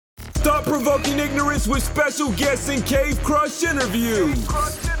Thought-provoking ignorance with special guests and Cave Crush interviews.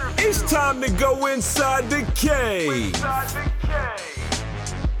 It's time to go inside the cave.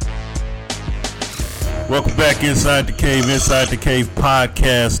 Welcome back inside the cave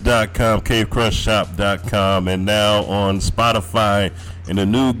podcast.com, cavecrushshop.com, and now on Spotify and the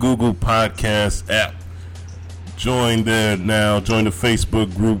new Google Podcast app. Join there now. Join the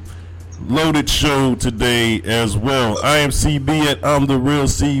Facebook group. Loaded show today as well. I am CB at I'm the Real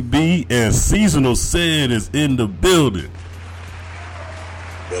CB, and Seasonal Said is in the building.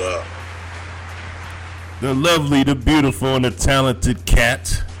 What up? The lovely, the beautiful, and the talented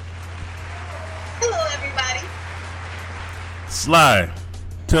Cat. Hello, everybody. Sly,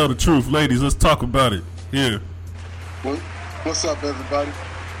 tell the truth, ladies. Let's talk about it here. What's up, everybody?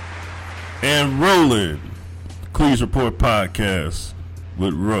 And Roland, Please Report Podcast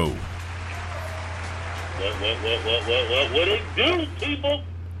with Ro. What it do, people?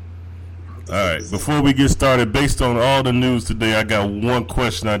 Alright, before we get started, based on all the news today, I got one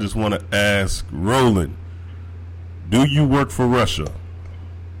question I just want to ask Roland. Do you work for Russia?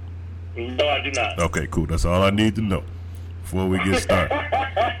 No, I do not. Okay, cool. That's all I need to know before we get started.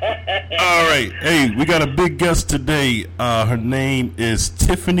 Alright, hey, we got a big guest today. Her name is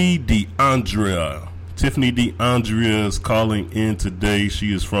Tiffani D'Andria. Tiffani D'Andria is calling in today.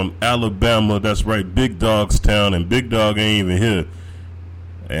 She is from Alabama. That's right, Big Dog's town, and Big Dog ain't even here.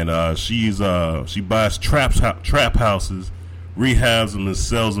 And she buys trap houses, rehabs them, and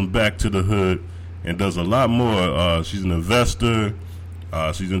sells them back to the hood, and does a lot more. She's an investor.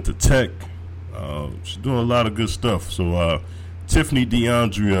 She's into tech. She's doing a lot of good stuff. So Tiffani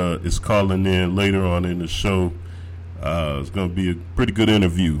D'Andria is calling in later on in the show. It's going to be a pretty good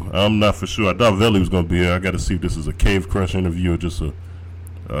interview. I'm not for sure. I thought Veli was going to be here. I got to see if this is a Cave Crush interview or just a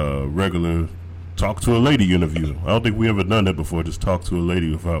regular talk to a lady interview. I don't think we ever done that before, just talk to a lady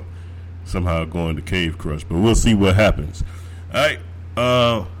without somehow going to Cave Crush. But we'll see what happens. All right.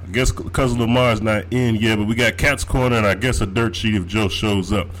 I guess because Lamar's not in yet, but we got Cat's Corner and I guess a dirt sheet if Joe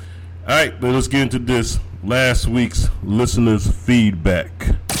shows up. All right, but let's get into this. Last week's listeners' feedback.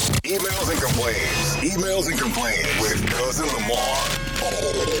 Emails and complaints with Cousin Lamar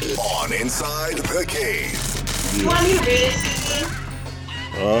on Inside the Cave. You want me to read it?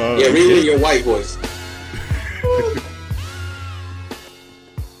 Read it in your white voice.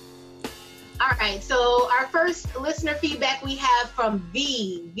 All right, so our first listener feedback we have from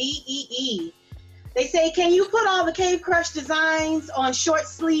VEE. They say, can you put all the Cave Crush designs on short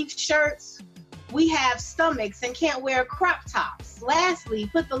sleeve shirts? We have stomachs and can't wear crop tops. Lastly,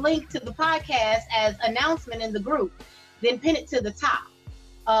 put the link to the podcast as announcement in the group, then pin it to the top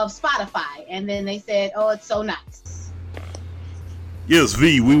of Spotify. And then they said, oh, it's so nice. Yes,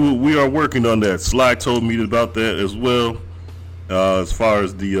 V, we are working on that. Sly told me about that as well. As far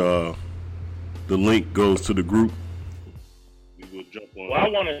as the link goes to the group, we will jump on. Well, I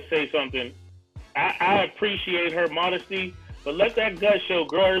want to say something. I appreciate her modesty, but let that gut show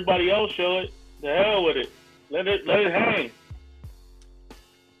grow. Everybody else show it. The hell with it. Let it hang.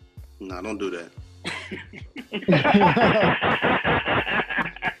 Nah, don't do that.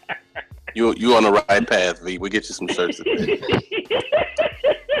 You on the right path, V. We'll get you some shirts today.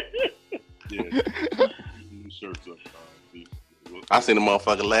 Yeah, shirts up. I seen a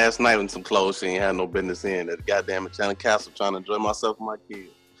motherfucker last night in some clothes she ain't had no business in at the goddamn Enchanted Castle trying to enjoy myself and my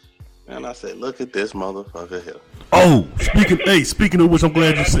kids. And I said, look at this motherfucker here. Oh, speaking of which, I'm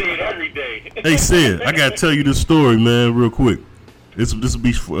glad you said. Every day. Hey, Sid, I gotta tell you this story, man, real quick. This will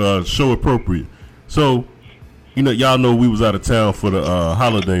be show appropriate. So, y'all know we was out of town for the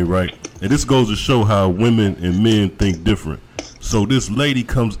holiday, right? And this goes to show how women and men think different. So this lady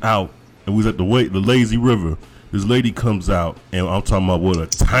comes out, and we was at the lazy river. This lady comes out, and I'm talking about with a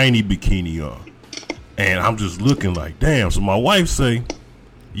tiny bikini on, and I'm just looking like, damn. So my wife say,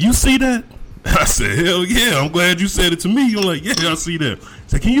 you see that? I said, hell yeah, I'm glad you said it to me. You're like, yeah, I see that. I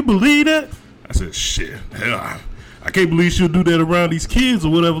said, can you believe that? I said, shit, hell, I can't believe she'll do that around these kids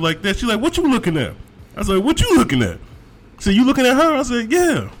or whatever like that. She's like, what you looking at? I said, what you looking at? She said, you looking at her? I said,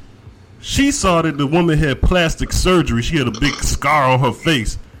 yeah. She saw that the woman had plastic surgery. She had a big scar on her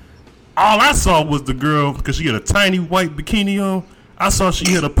face. All I saw was the girl, because she had a tiny white bikini on, I saw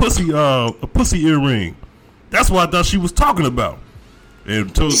she had a pussy earring. That's what I thought she was talking about.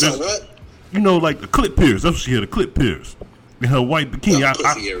 And told what? Like the clip pierce. That's what she had, a clip pierce. In her white bikini.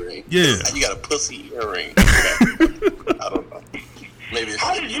 Pussy earring. Yeah. You got a pussy earring. I don't know. Maybe.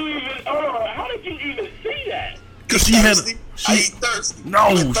 How did you even see that? Because she had I ain't thirsty. No.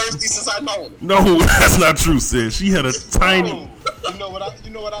 I've been thirsty since I know him. No, that's not true, sis. She had a tiny. You know what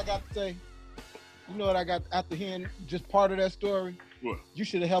I got to say? You know what I got after hearing just part of that story? What? You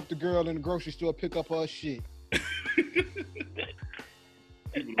should have helped the girl in the grocery store pick up her shit.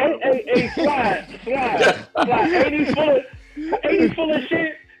 Hey, slide. Ain't he full of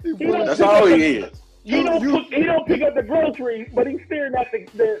shit? That's all he is. He don't pick up the groceries, but he's staring at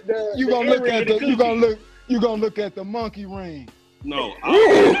the You gonna look at the monkey ring. No, I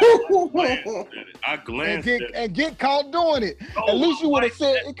glanced at it. And get caught doing it. Oh, at least you would have like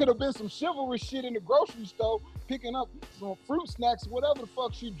said that. it could have been some chivalrous shit in the grocery store, picking up some fruit snacks, whatever the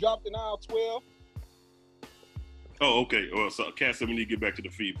fuck she dropped in aisle 12. Oh, okay. Well, so Cat said we need to get back to the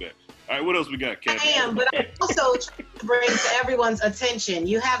feedback. All right, what else we got, Cat? I am, but I also trying to bring to everyone's attention.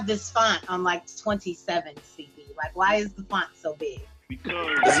 You have this font on like 27 CB. Like, why is the font so big?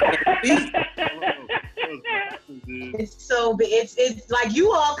 Because It's so big. It's like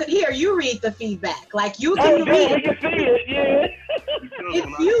you all could hear. You read the feedback. Like you Oh, can yeah, read we it. can see it. Yeah.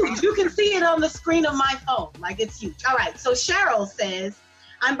 It's huge. You can see it on the screen of my phone. Like it's huge. All right. So Cheryl says,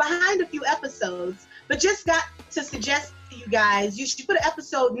 I'm behind a few episodes, but just got to suggest to you guys, you should put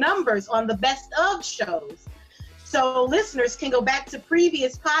episode numbers on the best of shows, so listeners can go back to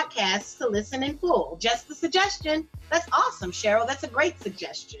previous podcasts to listen in full. Just a suggestion. That's awesome, Cheryl. That's a great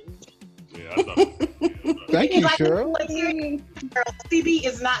suggestion. Yeah, I thought. Thank you, Like, Cheryl. Cheryl, CB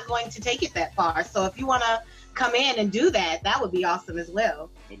is not going to take it that far. So if you want to come in and do that, that would be awesome as well.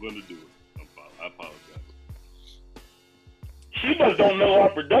 I'm going to do it. I apologize. She just don't know our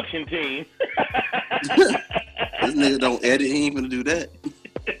production team. This nigga don't edit. He ain't gonna do that.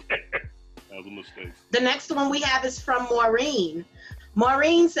 That was a mistake. The next one we have is from Maureen.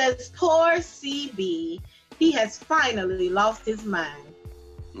 Maureen says, poor CB. He has finally lost his mind.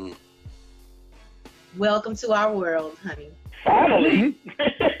 Mm. Welcome to our world, honey. Finally.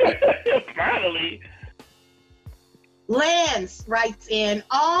 Finally. Lance writes in,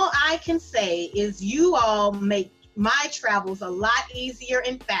 all I can say is you all make my travels a lot easier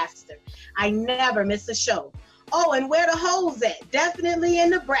and faster. I never miss a show. Oh, and where the hoes at? Definitely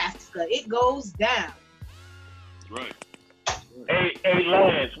in Nebraska. It goes down. Right. Hey,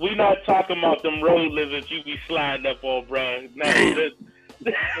 Lance, we not talking about them road lizards you be sliding up on, bro. No,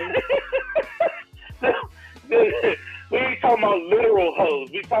 we ain't talking about literal hoes.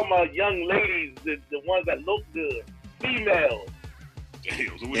 We talking about young ladies, the ones that look good, females.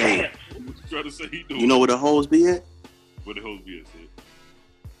 Damn, so what Hey. you trying to say he doing? You know where the hoes be at? Where the hoes be at, sis?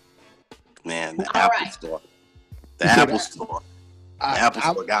 Man, the All Apple right. Store. The You said Apple that? Store. The Apple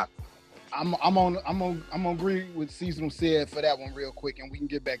Store got. I'm gonna agree with Seasonal said for that one real quick, and we can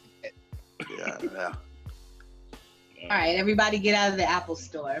get back to that. Yeah. All right, everybody get out of the Apple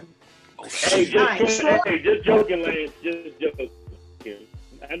store. Hey, just joking, Lance. Just joking.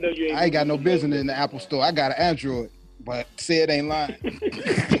 I know you ain't. I ain't got no business in the Apple store. I got an Android, but said ain't lying.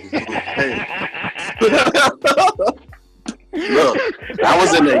 Look, I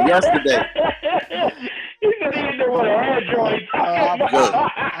was in there yesterday. He said he didn't know what an Android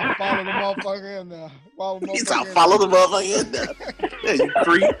I follow the motherfucker in there. He's out follow the motherfucker in there. Yeah, you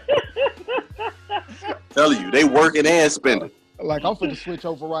creep. Tell you, they working and spending. Like, I'm finna switch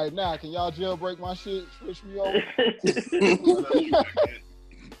over right now. Can y'all jailbreak my shit? Switch me over?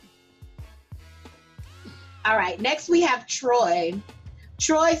 All right, next we have Troy.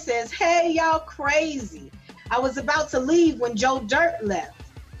 Troy says, hey, y'all crazy. I was about to leave when Joe Dirt left.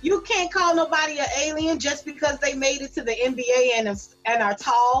 You can't call nobody an alien just because they made it to the NBA and are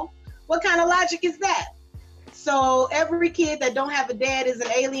tall. What kind of logic is that? So every kid that don't have a dad is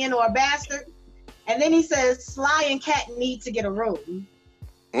an alien or a bastard? And then he says, Sly and Cat need to get a room.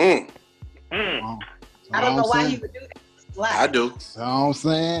 Mm, I don't know why he would do that. Sly. I do. You know what I'm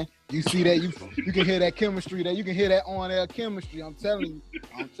saying? You see that? You can hear that chemistry there. You can hear that on-air chemistry. I'm telling you.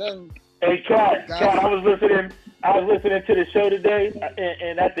 Hey, Cat, I was listening to the show today,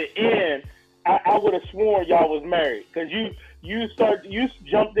 and at the end, I would have sworn y'all was married, because you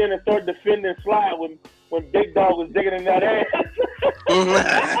jumped in and started defending Sly when Big Dog was digging in that ass.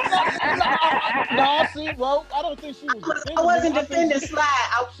 No, see, bro, I don't think she was. I wasn't defending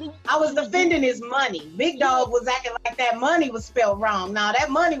Sly. I was defending his money. Big Dog was acting like that money was spelled wrong. Now that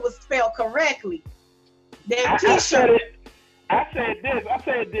money was spelled correctly. That T-shirt. I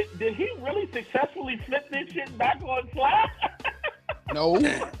said, did he really successfully flip this shit back on Sly? No.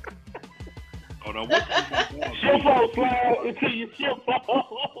 Oh, no, what? She'll fall, Sly, until you she'll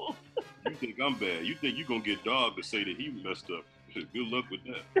fall. You think I'm bad? You think you gonna get Dog to say that he messed up? Good luck with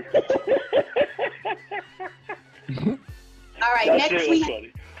that. All right, next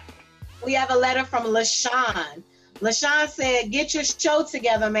we have a letter from LaShawn. LaShawn said, get your show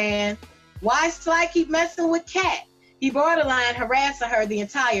together, man. Why Sly keep messing with Cat? He borderline harassing her the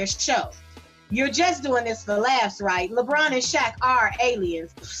entire show. You're just doing this for laughs, right? LeBron and Shaq are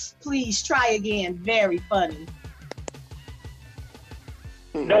aliens. Please try again. Very funny.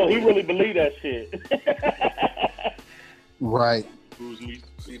 No, he really believed that shit. Right. Proves me.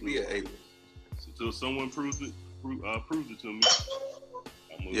 CB an alien. Until someone proves it to me.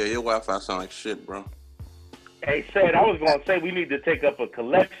 Yeah, your Wi-Fi sound like shit, bro. Hey, Seth, I was gonna say we need to take up a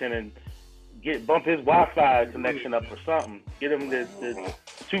collection and bump his Wi-Fi connection up or something. Get him the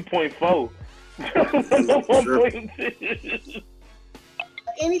 2.4.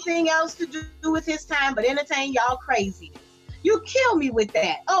 Anything else to do with his time but entertain y'all crazy. You kill me with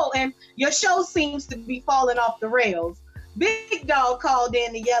that. Oh, and your show seems to be falling off the rails. Big Dog called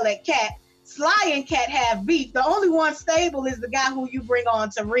in to yell at Cat. Sly and Cat have beef. The only one stable is the guy who you bring on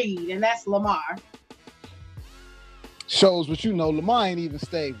to read, and that's Lamar. Shows what you know. Lamar ain't even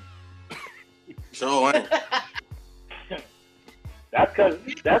stable. Sure ain't. That's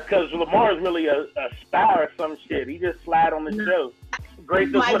because Lamar is really a spy or some shit. He just slide on the show.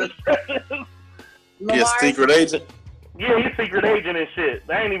 Great to put a He a secret agent? Yeah, he's secret agent and shit.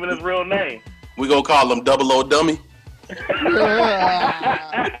 That ain't even his real name. We gonna call him Double O Dummy?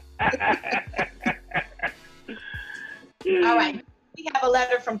 All right. We have a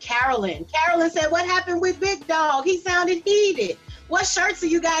letter from Carolyn. Carolyn said, what happened with Big Dog? He sounded heated. What shirts are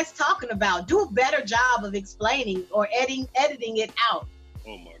you guys talking about? Do a better job of explaining or editing it out.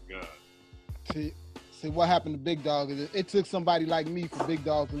 Oh my God. See what happened to Big Dog is it took somebody like me for Big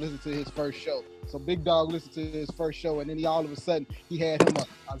Dog to listen to his first show. So Big Dog listened to his first show, and then he all of a sudden he had him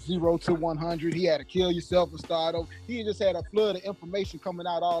a 0 to 100. He had to kill yourself and start over. He just had a flood of information coming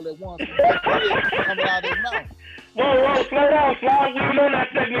out all at once. Coming out of his mouth. Whoa, slow down, Sly. We don't know that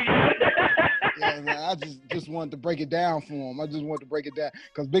segment yet. Yeah, man, I just wanted to break it down for him. I just wanted to break it down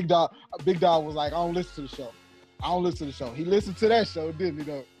because Big Dog was like, I don't listen to the show. I don't listen to the show. He listened to that show, didn't he?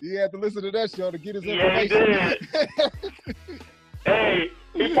 Though he had to listen to that show to get his information. Yeah, he did. Hey,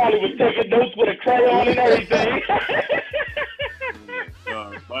 he probably was taking notes with a crayon and everything.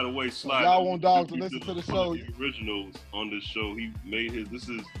 By the way, Sly, y'all want Dog to listen to the show. The originals on this show, he made this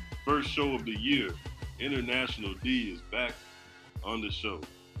is first show of the year. International D is back on the show.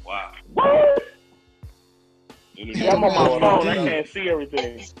 Wow. What? Yeah, I'm on my phone. I can't see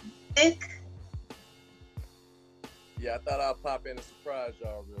everything. Yeah, I thought I'd pop in and surprise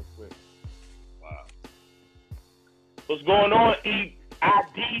y'all real quick. Wow. What's going on,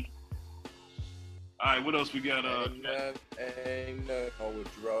 EID? All right, what else we got? Ain't nothing on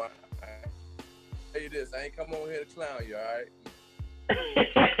withdrawal. Tell you this, I ain't come on here to clown you, all right?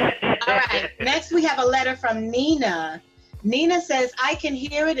 All right, next we have a letter from Nina. Nina says, I can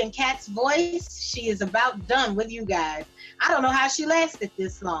hear it in Kat's voice. She is about done with you guys. I don't know how she lasted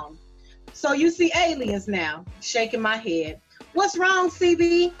this long. So you see aliens now. Shaking my head. What's wrong,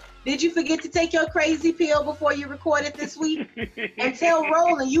 CB? Did you forget to take your crazy pill before you recorded this week? And tell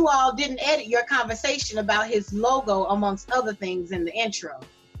Roland you all didn't edit your conversation about his logo, amongst other things, in the intro.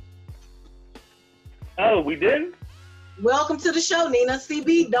 Oh, we didn't? Welcome to the show, Nina.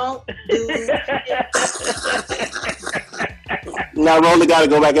 CB, don't do Now Roland got to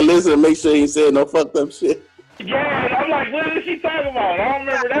go back and listen and make sure he said no fucked up shit. Yeah, and I'm like, what is she talking about? I don't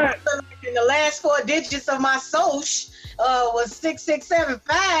remember that. And the last 4 digits of my social was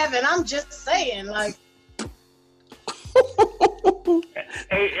 6675, and I'm just saying, like.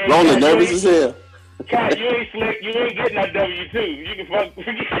 Hey, Roland nervous as hell. Kat, you ain't slick. You ain't getting that W2. You can fuck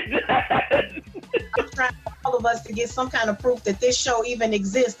forget that. I'm trying for all of us to get some kind of proof that this show even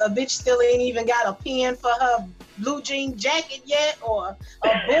exists. A bitch still ain't even got a pen for her blue jean jacket yet, or a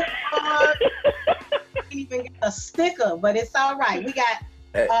book card. Ain't even got a sticker, but it's all right. We got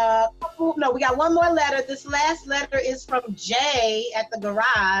we got one more letter. This last letter is from Jay at the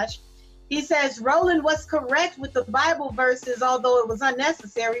garage. He says, Roland was correct with the Bible verses, although it was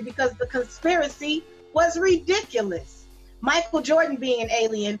unnecessary because the conspiracy was ridiculous. Michael Jordan being an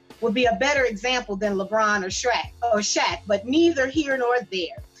alien would be a better example than LeBron or Shaq, but neither here nor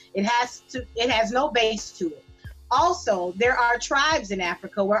there. It has no base to it. Also, there are tribes in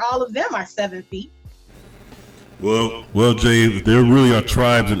Africa where all of them are 7 feet. Well, Jay, if there really are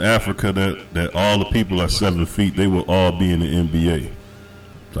tribes in Africa that all the people are 7 feet, they will all be in the NBA.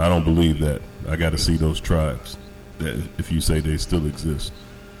 So I don't believe that. I got to see those tribes. That if you say they still exist.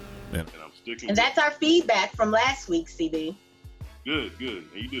 And I'm sticking. And that's our feedback from last week, CB. Good. And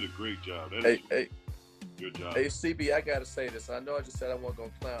you did a great job. Hey. Good job. Hey, CB, I got to say this. I know I just said I wasn't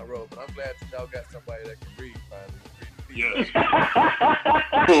going to clown Road, but I'm glad y'all got somebody that can read finally. Yes.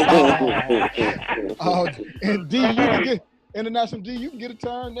 Oh, and D, you can get International D. You can get a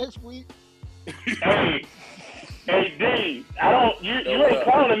turn next week. Hey, Hey D, I don't. You ain't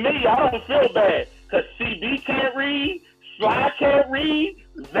clowning me. I don't feel bad because CB can't read, Sly can't read,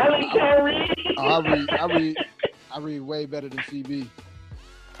 Zelly can't read. I read way better than CB.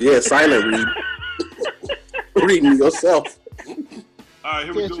 Yeah, silent read. Reading yourself. All right,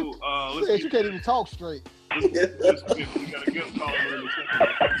 here we go. You can't even talk straight. We got a guest caller in the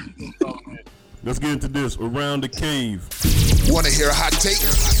second. Let's get into this. Around the cave. Want to hear a hot take?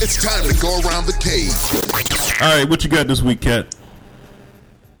 It's time to go around the cave. All right, what you got this week, Kat?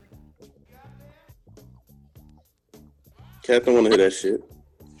 Kat don't want to hear that shit.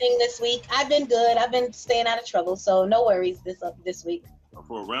 This week, I've been good. I've been staying out of trouble, so no worries this week.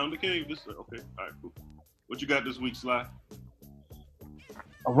 For Around the Cave, okay. All right, cool. What you got this week, Sly?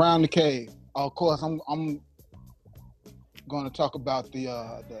 Around the cave. Of course, I'm going to talk about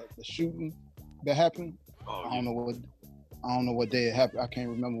the shooting that happened. Oh, I don't know what day it happened. I can't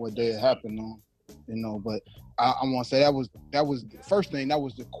remember what day it happened on. But I want to say that was the first thing. That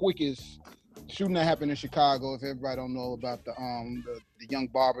was the quickest shooting that happened in Chicago. If everybody don't know about the young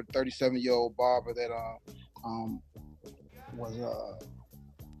barber, 37-year-old barber that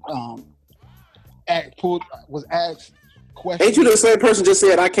was asked questions. Ain't you the same person just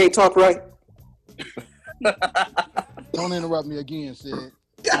said I can't talk right? Don't interrupt me again, Sid.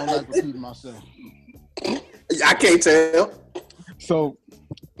 I don't like repeating myself. I can't tell. So,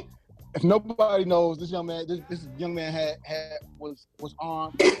 if nobody knows, this young man was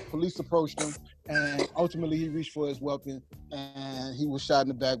armed. Police approached him, and ultimately he reached for his weapon, and he was shot in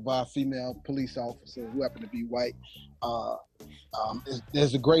the back by a female police officer who happened to be white.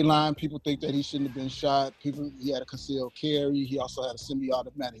 There's a gray line. People think that he shouldn't have been shot. He had a concealed carry. He also had a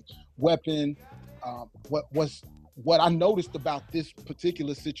semi-automatic weapon. What I noticed about this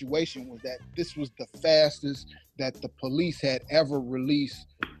particular situation was that this was the fastest that the police had ever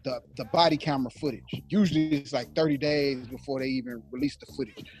released the body camera footage. Usually it's like 30 days before they even release the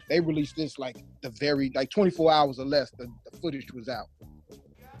footage. They released this like 24 hours or less, the footage was out.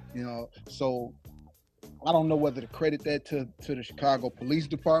 So I don't know whether to credit that to the Chicago Police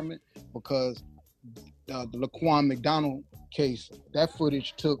Department, because the Laquan McDonald case, that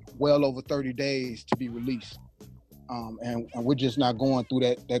footage took well over 30 days to be released. And we're just not going through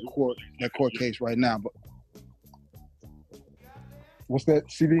that court case right now. But what's that,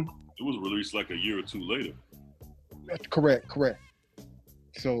 CB? It was released like a year or two later. That's correct.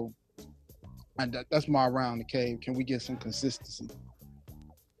 So, and that's my Around the Cave. Can we get some consistency?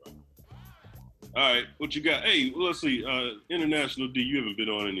 All right, what you got? Hey, let's see. International D, you haven't been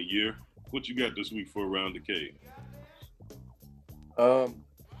on in a year. What you got this week for Around the Cave?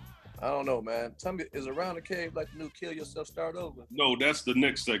 I don't know, man. Tell me, is Around the Cave like the new Kill Yourself Start Over? No, that's the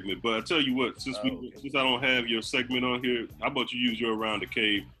next segment. But I tell you what, since I don't have your segment on here, how about you use your Around the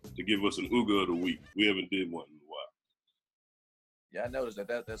Cave to give us an Ooga of the week? We haven't did one in a while. Yeah, I noticed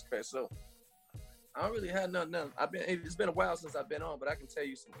that's crazy. So I don't really have nothing. It's been a while since I've been on, but I can tell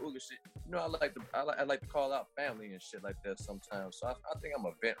you some Ooga shit. I like to call out family and shit like that sometimes. So I think I'm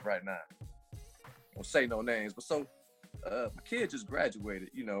a vent right now. I won't say no names, but so. My kid just graduated,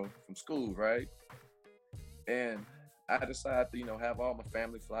 from school, right? And I decided to, have all my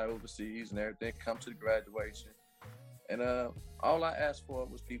family fly overseas and everything, come to the graduation. And all I asked for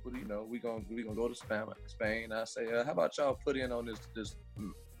was people, we gonna go to Spain. I say, how about y'all put in on this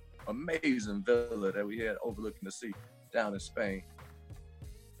amazing villa that we had overlooking the sea down in Spain?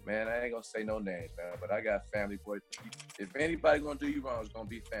 Man, I ain't gonna say no names, man, but I got family, boy. If anybody gonna do you wrong, it's gonna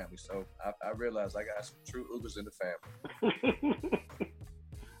be family. So I realized I got some true Oogers in the family.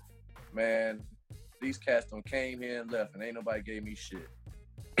 Man, these cats done came here and left, and ain't nobody gave me shit.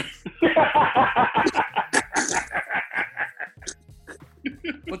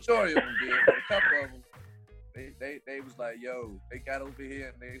 Majority of them did, but a couple of them, they was like, yo, they got over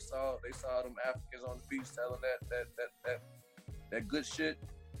here and they saw them Africans on the beach telling that good shit.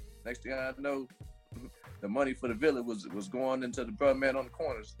 Next thing I know, the money for the villa was going into the brother man on the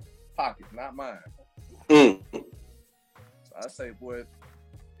corner's pocket, not mine. So I say, boy,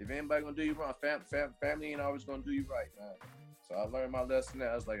 if anybody gonna do you wrong, family ain't always gonna do you right, man. So I learned my lesson there.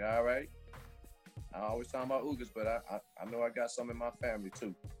 I was like, all right. I always talk about Oogers, but I know I got some in my family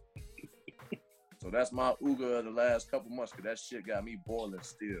too. So that's my Ooga of the last couple months, because that shit got me boiling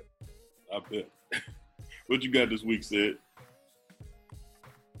still. I bet. What you got this week, Sid?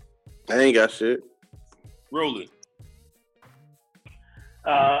 I ain't got shit. Roll it.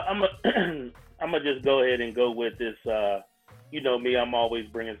 I'm gonna just go ahead and go with this. You know me, I'm always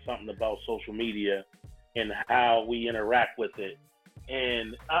bringing something about social media and how we interact with it.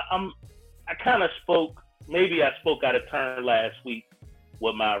 And I kind of spoke out of turn last week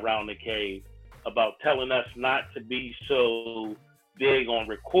with my Around the Cave. about telling us not to be so big on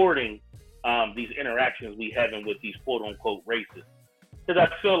recording these interactions we having with these quote unquote racists. Because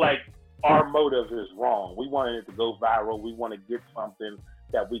I feel like our motive is wrong. We wanted it to go viral. We want to get something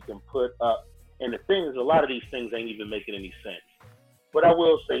that we can put up. And the thing is, a lot of these things ain't even making any sense. But I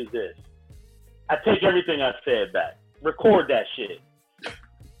will say this. I take everything I said back. Record that shit.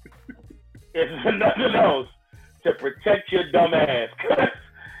 If nothing else, to protect your dumb ass. Cause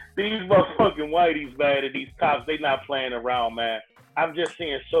these motherfucking whiteys, man, and these cops, they not playing around, man. I'm just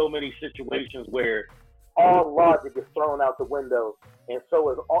seeing so many situations where all logic is thrown out the window, and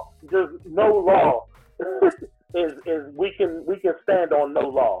so is all, there's no law. is we can stand on no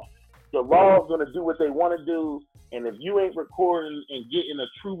law. The law is going to do what they want to do, and if you ain't recording and getting a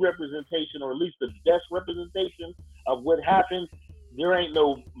true representation, or at least the best representation of what happened, there ain't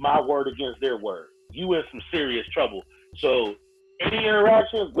no my word against their word. You in some serious trouble. So any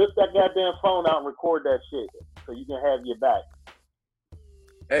interactions, whip that goddamn phone out and record that shit so you can have your back.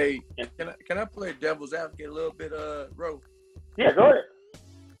 Hey, can I play devil's advocate a little bit, Ro? Yeah, go ahead.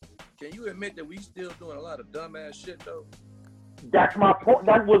 Can you admit that we still doing a lot of dumbass shit though? That's my point.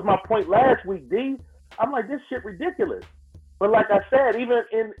 That was my point last week, D. I'm like, this shit ridiculous. But like I said, even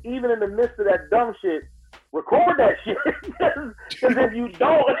in the midst of that dumb shit, record that shit. Because if you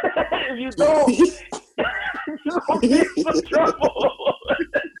don't, you're gonna get in some trouble.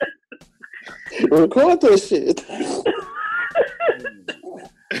 Record that shit.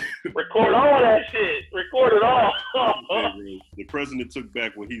 Record all that shit. Record it all. The president took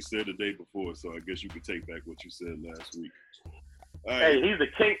back what he said the day before, so I guess you could take back what you said last week. Hey, he's the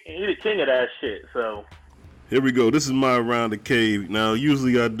king. He's the king of that shit. So here we go. This is my Around the Cave. Now,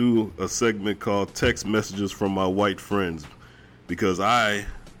 usually I do a segment called Text Messages from My White Friends, because I,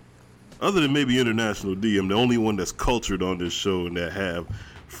 other than maybe International D, I'm the only one that's cultured on this show and that have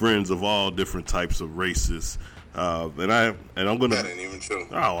friends of all different types of races. And I'm gonna. That ain't even true.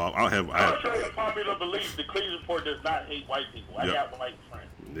 Oh, I'll have. I'm sure it's popular belief the Cleveland Report does not hate white people. I got white friends.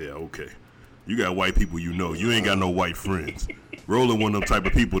 Yeah, okay. You got white people, you know. You ain't got no white friends. Rolling one of them type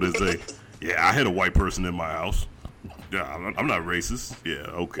of people that say, "Yeah, I had a white person in my house. Yeah, I'm not racist."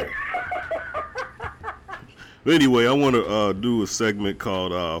 Yeah, okay. But anyway, I want to do a segment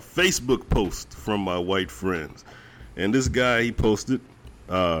called Facebook Post from My White Friends, and this guy, he posted,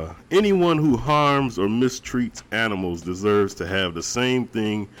 anyone who harms or mistreats animals deserves to have the same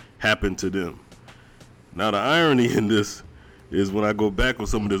thing happen to them. Now, the irony in this is when I go back on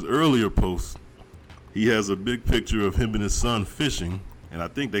some of his earlier posts, he has a big picture of him and his son fishing, and I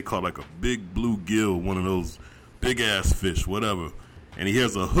think they call like a big bluegill, one of those big-ass fish, whatever. And he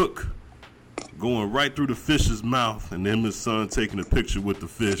has a hook going right through the fish's mouth, and him and his son taking a picture with the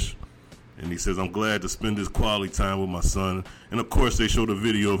fish. And he says, "I'm glad to spend this quality time with my son." And of course, they showed a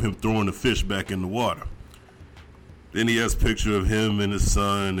video of him throwing the fish back in the water. Then he has a picture of him and his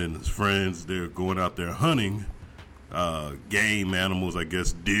son and his friends. They're going out there hunting game animals, I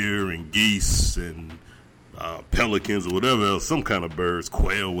guess deer and geese and pelicans or whatever else, some kind of birds,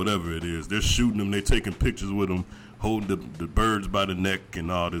 quail, whatever it is. They're shooting them. They're taking pictures with them, holding the birds by the neck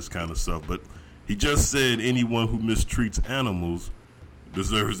and all this kind of stuff. But he just said anyone who mistreats animals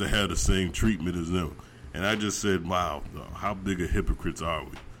deserves to have the same treatment as them. And I just said, wow, how big of hypocrites are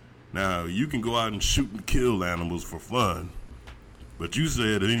we? Now, you can go out and shoot and kill animals for fun, but you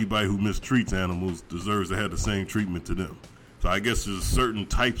said that anybody who mistreats animals deserves to have the same treatment to them. So I guess there's certain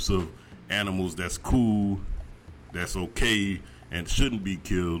types of animals that's cool, that's okay, and shouldn't be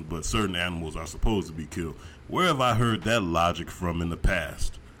killed, but certain animals are supposed to be killed. Where have I heard that logic from in the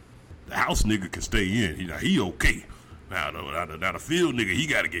past? The house nigga can stay in. He okay. Now the field nigga, he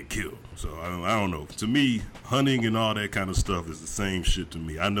got to get killed. So I don't know. To me, hunting and all that kind of stuff is the same shit to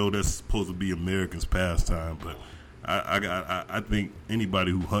me. I know that's supposed to be Americans' pastime, but I think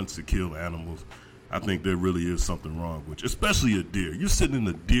anybody who hunts to kill animals, I think there really is something wrong with you, especially a deer. You're sitting in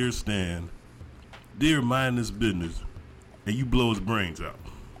a deer stand, deer minding his business, and you blow his brains out,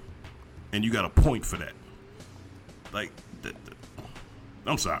 and you got a point for that. Like,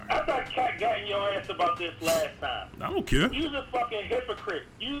 I'm sorry. I thought Cat got in your ass about this last time. I don't care. You's a fucking hypocrite.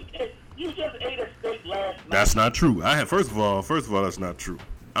 You just ate a steak last night. That's not true. First of all, that's not true.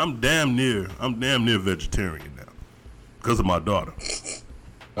 I'm damn near vegetarian now because of my daughter.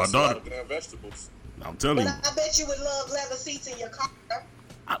 My daughter. A lot of damn vegetables. I'm telling you. But I bet you would love leather seats in your car.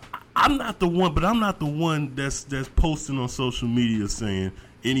 I'm not the one that's posting on social media saying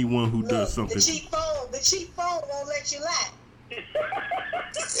anyone who does something. The cheap phone won't let you lie.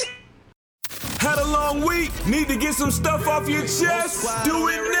 Had a long week? Need to get some stuff off your chest? Do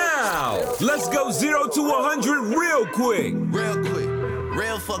it now. Let's go 0 to 100 real quick.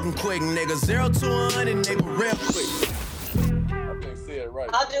 Real fucking quick, nigga. 0 to 100, nigga. Real quick. I think say it right.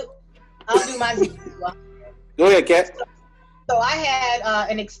 I'll do my 0 to 100. Go ahead, Kat. So I had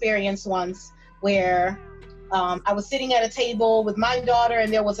an experience once where I was sitting at a table with my daughter,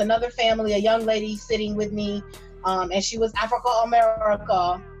 and there was another family, a young lady sitting with me, and she was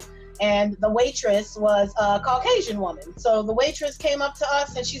African-American, and the waitress was a Caucasian woman. So the waitress came up to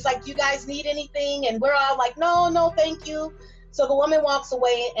us, and she's like, "You guys need anything?" And we're all like, no, thank you. So the woman walks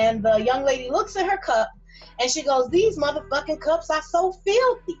away, and the young lady looks at her cup, and she goes, "These motherfucking cups are so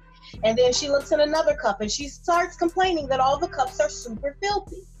filthy." And then she looks at another cup, and she starts complaining that all the cups are super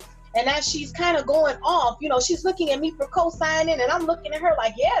filthy. And as she's kind of going off, she's looking at me for co-signing, and I'm looking at her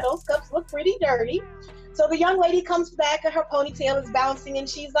like, yeah, those cups look pretty dirty. So the young lady comes back, and her ponytail is bouncing, and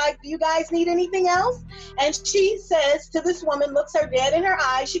she's like, "Do you guys need anything else?" And she says to this woman, looks her dead in her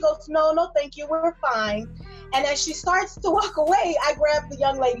eyes, she goes, no, thank you, we're fine. And as she starts to walk away, I grab the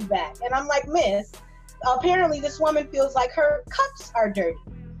young lady back, and I'm like, "Miss, apparently this woman feels like her cups are dirty."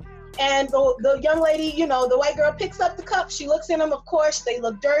 And the young lady, the white girl picks up the cups. She looks in them. Of course, they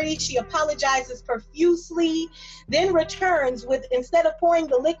look dirty. She apologizes profusely, then returns with, instead of pouring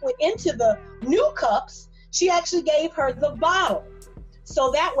the liquid into the new cups, she actually gave her the bottle.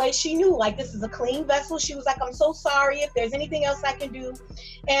 So that way she knew, like, this is a clean vessel. She was like, "I'm so sorry, if there's anything else I can do."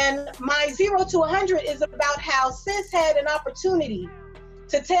 And my 0 to 100 is about how sis had an opportunity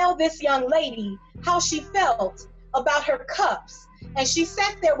to tell this young lady how she felt about her cups. And she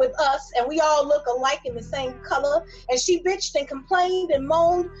sat there with us, and we all look alike in the same color, and she bitched and complained and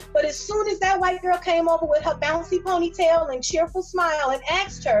moaned. But as soon as that white girl came over with her bouncy ponytail and cheerful smile and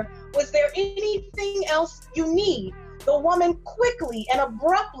asked her, "Was there anything else you need?" the woman quickly and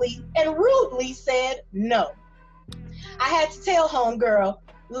abruptly and rudely said no. I had to tell homegirl,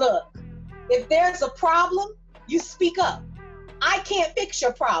 "Look, if there's a problem, you speak up. I can't fix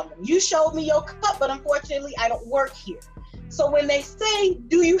your problem. You showed me your cup, but unfortunately I don't work here. So when they say,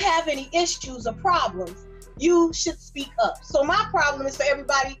 do you have any issues or problems, you should speak up." So my problem is for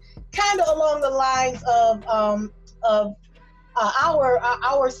everybody, kind of along the lines of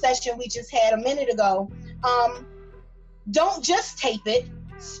our session we just had a minute ago. Don't just tape it,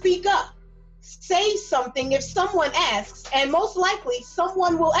 speak up. Say something if someone asks, and most likely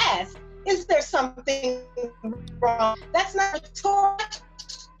someone will ask, "Is there something wrong?" That's not rhetorical.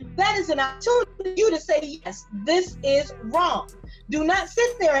 That is an opportunity for you to say, "Yes, this is wrong." Do not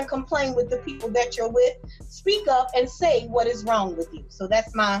sit there and complain with the people that you're with. Speak up and say what is wrong with you. So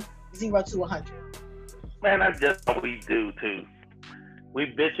that's my 0 to 100. Man, that's just what we do too. We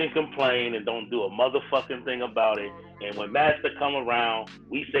bitch and complain and don't do a motherfucking thing about it. And when master come around,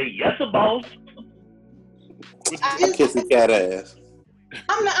 we say, "Yes, boss." I kiss the cat ass.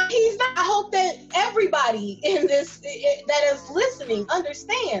 He's not. I hope that everybody in this that is listening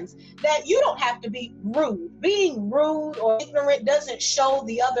understands that you don't have to be rude. Being rude or ignorant doesn't show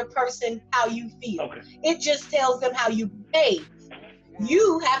the other person how you feel. Okay. It just tells them how you behave.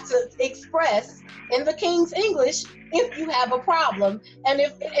 You have to express in the King's English if you have a problem, and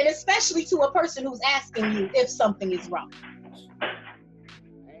especially to a person who's asking you if something is wrong.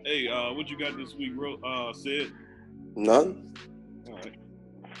 Hey, what you got this week, Sid? None. All right.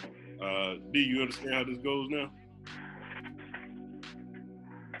 D, you understand how this goes now?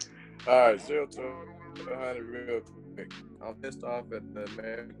 All right, 0 to 100 real quick. I'm pissed off at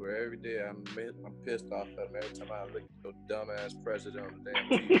America every day. I'm pissed off at him every time I look at your dumbass president on the damn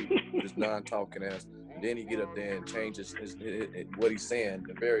TV with his non-talking ass. And then he get up there and changes what he's saying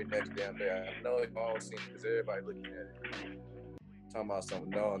the very next damn day. I know it all seen because everybody looking at it. Talking about something.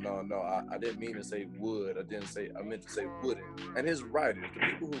 No. I didn't mean to say would. I meant to say wouldn't. And his writers, the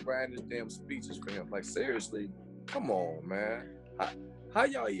people who write his damn speeches for him, like, seriously, come on, man. How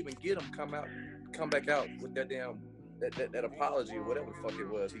y'all even get him come back out with that damn that apology or whatever the fuck it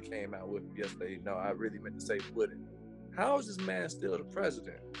was he came out with yesterday? No, I really meant to say wouldn't. How is this man still the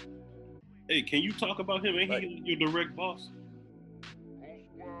president? Hey, can you talk about him? Ain't he your direct boss?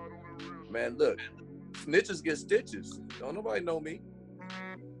 Man, look. Snitches get stitches. Don't nobody know me.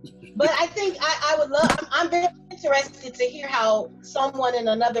 But I think I would love, I'm very interested to hear how someone in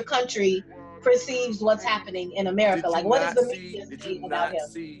another country perceives what's happening in America. Like, what is the media saying about him? Did you not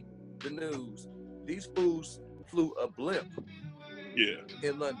see the news? These fools flew a blimp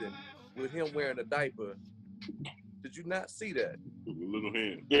in London with him wearing a diaper. Did you not see that? With a little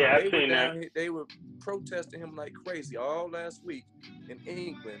hand. Yeah, I seen that. They were protesting him like crazy all last week in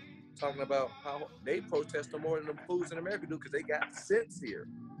England, talking about how they protest more than the fools in America do because they got sense here.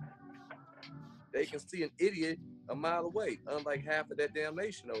 They can see an idiot a mile away, unlike half of that damn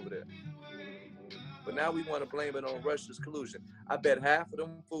nation over there. But now we want to blame it on Russia's collusion. I bet half of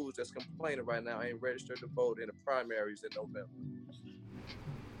them fools that's complaining right now ain't registered to vote in the primaries in November.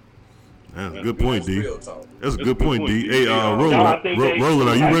 That's a good point, D. Real talk. That's a good point, D. Hey, Roland, Roland,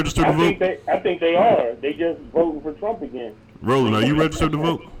 are you registered to vote? I think they are. They just voting for Trump again. Roland, are you registered to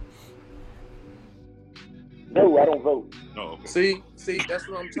vote? No, I don't vote. No. See, that's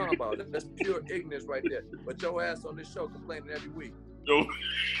what I'm talking about. That's pure ignorance right there. But your ass on this show complaining every week.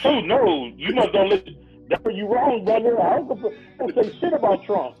 Oh no, you must don't listen. That's where you wrong, brother. I don't say shit about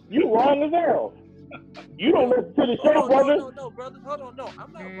Trump. You wrong as hell. You don't listen to the show, brother. No, brother. Hold on, no.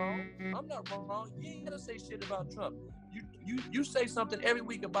 I'm not wrong. You ain't gonna say shit about Trump. You say something every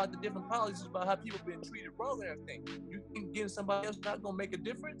week about the different policies about how people been treated wrong and everything. You think getting somebody else not gonna make a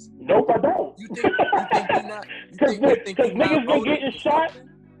difference? Nope, I don't. You think he not? Because niggas been getting shot.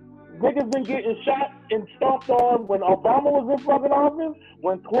 Niggas been getting shot and stomped on when Obama was in fucking office,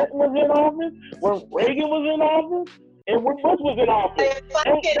 when Clinton was in office, when Reagan was in office, and when Bush was in office.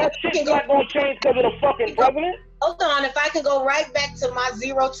 That shit's not gonna change because of the fucking president. Hold on, if I can go right back to my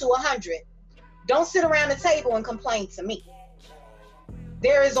 0 to 100. Don't sit around the table and complain to me.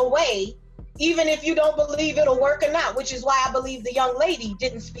 There is a way, even if you don't believe it'll work or not, which is why I believe the young lady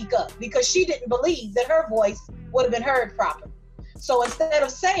didn't speak up, because she didn't believe that her voice would have been heard properly. So instead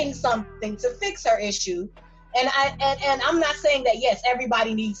of saying something to fix her issue, and I'm not saying that, yes,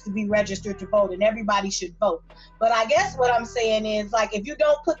 everybody needs to be registered to vote and everybody should vote. But I guess what I'm saying is, like, if you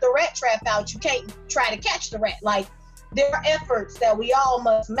don't put the rat trap out, you can't try to catch the rat. Like, there are efforts that we all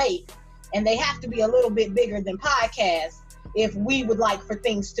must make, and they have to be a little bit bigger than podcasts if we would like for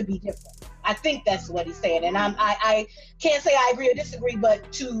things to be different. I think that's what he's saying. And I can't say I agree or disagree,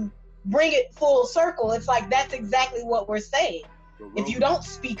 but to bring it full circle, it's like that's exactly what we're saying. If you don't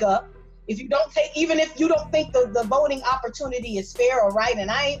speak up, if you don't take, even if you don't think the voting opportunity is fair or right, and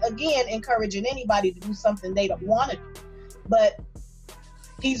I ain't, again, encouraging anybody to do something they don't want to do, but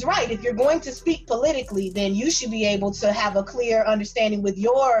he's right. If you're going to speak politically, then you should be able to have a clear understanding with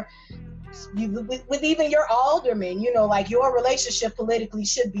with even your aldermen, you know, like your relationship politically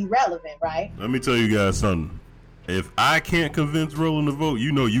should be relevant, right? Let me tell you guys something. If I can't convince Roland to vote,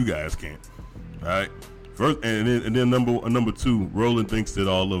 you know you guys can't. All right? First, and then number two, Roland thinks that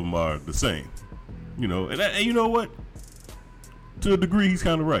all of them are the same. You know, and you know what? To a degree, he's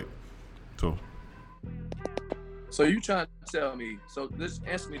kind of right. So you trying to tell me? So just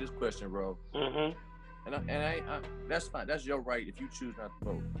answer me this question, bro. Mm-hmm. And I that's fine. That's your right if you choose not to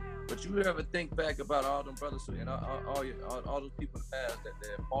vote. But you ever think back about all them brothers and all those people in the past that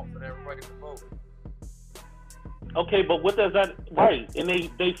fought for their right to vote? Okay, but what does that right? And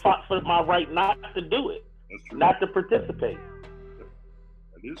they fought for my right not to do it, not to participate.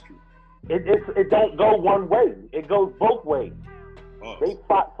 That is true. It don't go one way. It goes both ways. They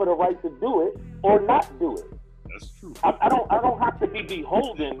fought for the right to do it or not do it. That's true. I don't have to be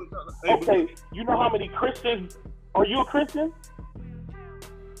beholden. Okay, you know how many Christians? Are you a Christian?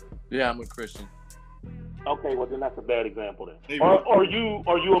 Yeah, I'm a Christian. Okay, well then that's a bad example then. Hey, or are you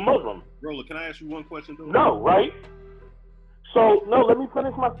a Muslim? Roland, can I ask you one question though? No, right? So no, let me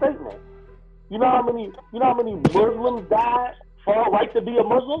finish my statement. You know how many Muslims died for a right to be a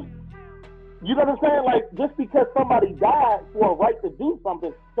Muslim? You know what I'm saying? Like, just because somebody died for a right to do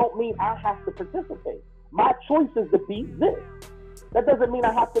something don't mean I have to participate. My choice is to be this. That doesn't mean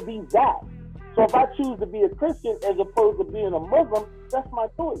I have to be that. So if I choose to be a Christian as opposed to being a Muslim, that's my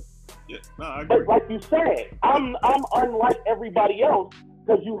choice. Yeah, no, I agree. But like you said, I'm unlike everybody else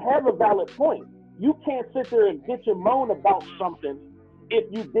because you have a valid point. You can't sit there and bitch and moan about something if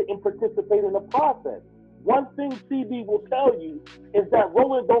you didn't participate in the process. One thing CB will tell you is that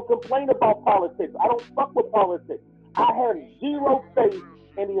Roland don't complain about politics. I don't fuck with politics. I have zero faith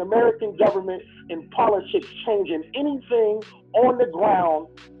in the American government and politics changing anything on the ground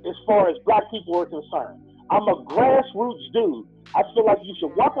as far as black people are concerned. I'm a grassroots dude. I feel like you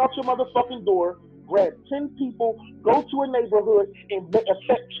should walk out your motherfucking door, grab 10 people, go to a neighborhood, and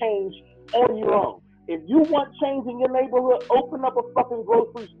affect change on your own. If you want change in your neighborhood, open up a fucking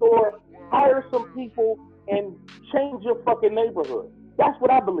grocery store, hire some people, and change your fucking neighborhood. That's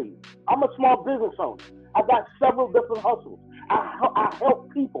what I believe. I'm a small business owner. I got several different hustles. I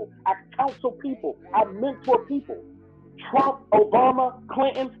help people. I counsel people. I mentor people. Trump, Obama,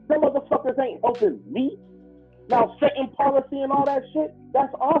 Clinton, them motherfuckers ain't helping me. Now, setting policy and all that shit,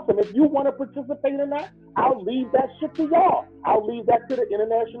 that's awesome. If you want to participate in that, I'll leave that shit to y'all. I'll leave that to the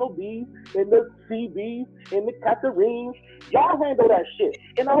international B's and the CBs and the Catharines. Y'all handle that shit.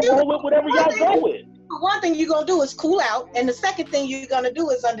 And I'll roll with whatever y'all go with. One thing you're going to do is cool out. And the second thing you're going to do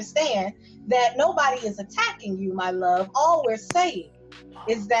is understand that nobody is attacking you, my love. All we're saying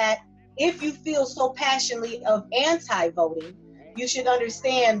is that if you feel so passionately of anti-voting, you should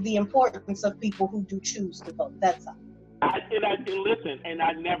understand the importance of people who do choose to vote. That's all. Listen, and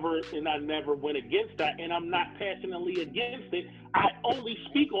I never went against that, and I'm not passionately against it. I only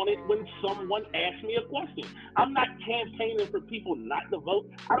speak on it when someone asks me a question. I'm not campaigning for people not to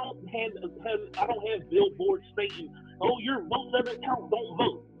vote. I don't have billboards stating, "Oh, your vote doesn't count. Don't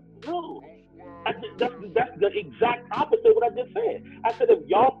vote." No, that's the exact opposite of what I just said. I said if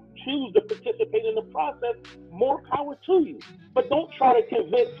y'all choose to participate in the process, more power to you. But don't try to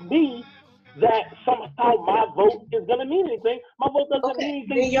convince me that somehow my vote is going to mean anything. My vote doesn't mean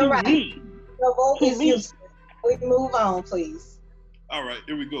anything you're to right. me. Your vote is useless. We move on, please. All right,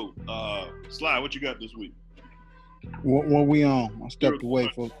 here we go. Sly, what you got this week? What we on? I stepped away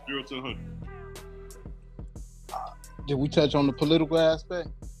for 0 to 100. Did we touch on the political aspect?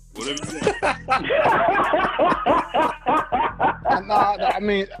 Whatever you got. I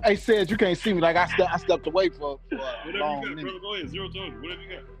mean, I said you can't see me. Like I stepped away for whatever long you got, minute. brother. Go ahead, 0 to 100. Whatever you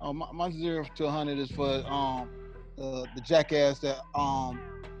got. My 0 to 100 is for the jackass that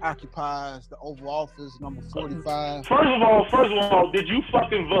occupies the Oval Office, number 45. First of all, did you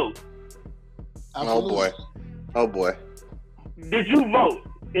fucking vote? Absolutely. Oh boy. Did you vote?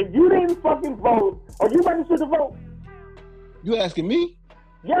 If you didn't fucking vote, are you registered to vote? You asking me?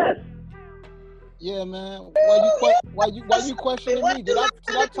 Yes. Yeah, man. Why you questioning me? Did I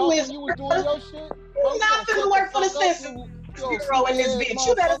talk when you was doing your shit? You're not gonna work for the Census Bureau in this bitch.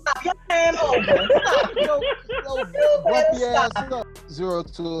 You better stop your damn over. Grumpy ass up. 0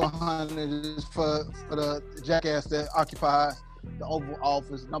 to 100 is for the jackass that occupies the Oval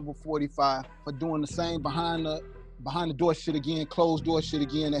Office, number 45, for doing the same behind the door shit again, closed door shit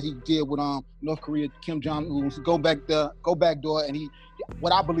again that he did with North Korea, Kim Jong-un. Go back door, and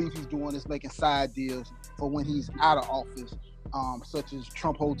what I believe he's doing is making side deals for when he's out of office, such as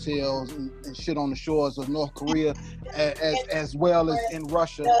Trump hotels and shit on the shores of North Korea, as well as in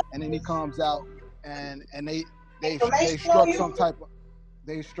Russia. And then he comes out and they struck some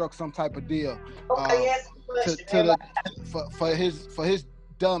type of deal for his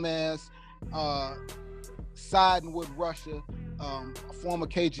dumb ass siding with Russia, a former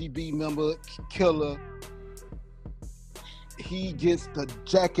KGB member, killer. He gets the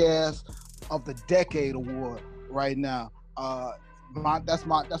Jackass of the Decade award right now. That's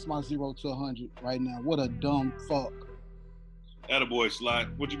my 0 to 100 right now. What a dumb fuck. Attaboy, Sly.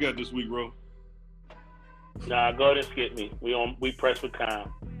 What you got this week, bro? Nah, go ahead and skip me. We press with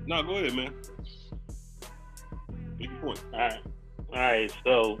time. Nah, go ahead, man. Make your point. All right.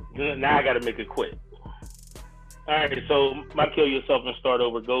 So now I got to make it quick. All right. So my kill yourself and start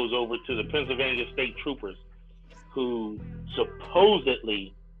over goes over to the Pennsylvania State Troopers, who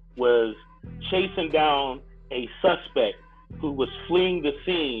supposedly was chasing down a suspect who was fleeing the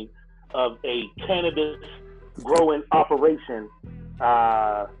scene of a cannabis growing operation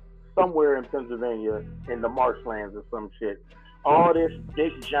somewhere in Pennsylvania in the marshlands or some shit. All this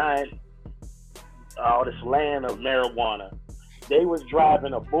big giant, all this land of marijuana. They was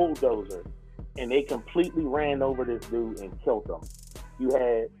driving a bulldozer and they completely ran over this dude and killed him. You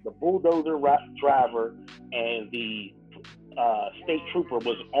had the bulldozer driver and the state trooper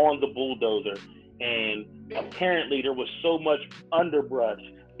was on the bulldozer, and apparently there was so much underbrush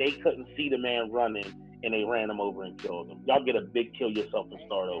they couldn't see the man running, and they ran him over and killed him. Y'all get a big kill yourself and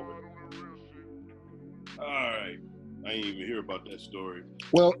start over. All right. I ain't even hear about that story.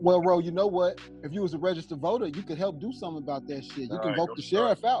 Well, Ro, you know what? If you was a registered voter, you could help do something about that shit. You can vote the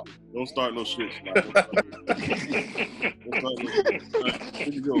sheriff out. Don't start no shit. Don't start no shit. Here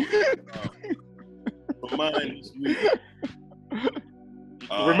you go. For mine this week.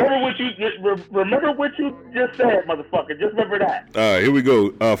 Remember what you just said, motherfucker. Just remember that. All right, here we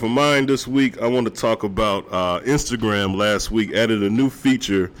go. For mine this week, I want to talk about Instagram last week added a new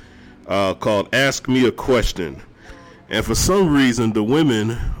feature called Ask Me a Question. And for some reason, the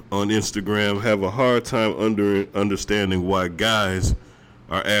women on Instagram have a hard time understanding why guys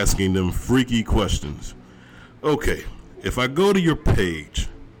are asking them freaky questions. Okay, if I go to your page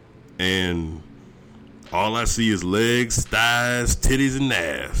and all I see is legs, thighs, titties, and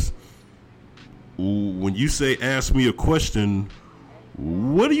ass, when you say ask me a question,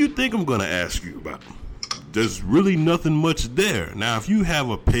 what do you think I'm going to ask you about? There's really nothing much there. Now, if you have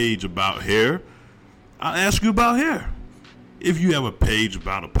a page about hair, I'll ask you about hair. If you have a page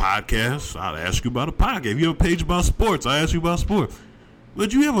about a podcast, I'll ask you about a podcast. If you have a page about sports, I'll ask you about sports.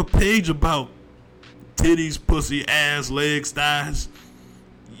 But you have a page about titties, pussy, ass, legs, thighs,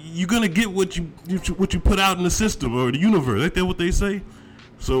 you're going to get what you put out in the system or the universe. Ain't that what they say?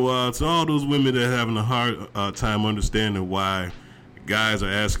 So to all those women that are having a hard time understanding why guys are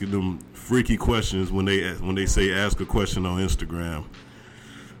asking them freaky questions when they say ask a question on Instagram.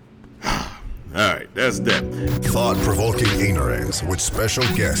 All right, that's that. Thought-provoking ignorance with special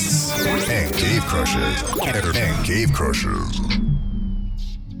guests and cave crushers.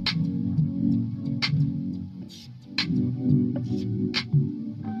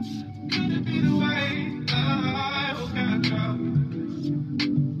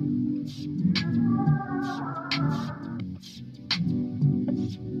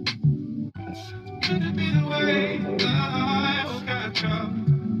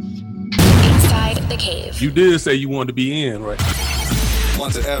 Inside the Cave. You did say you wanted to be in, right?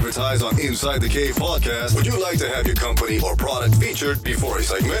 Want to advertise on Inside the Cave podcast? Would you like to have your company or product featured before a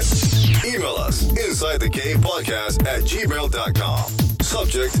segment? Email us insidethecavepodcast@gmail.com.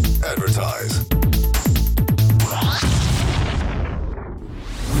 Subject: advertise.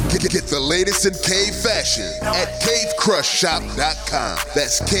 Get the latest in cave fashion at cavecrushshop.com.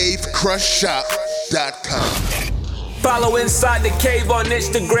 That's cavecrushshop.com. Follow Inside the Cave on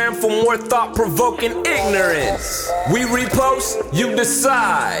Instagram for more thought-provoking ignorance. We repost, you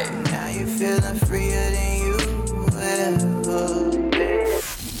decide. Now you feeling freer than you ever.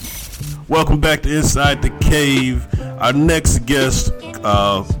 Welcome back to Inside the Cave. Our next guest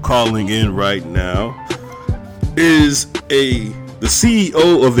calling in right now is the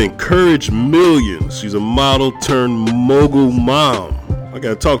CEO of Encourage Millions. She's a model turned mogul mom. I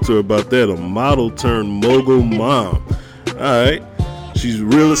gotta talk to her about that. A model turned mogul mom. All right. She's a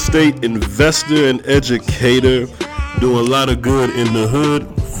real estate investor and educator, doing a lot of good in the hood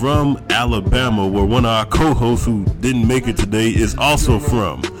from Alabama, where one of our co-hosts who didn't make it today is also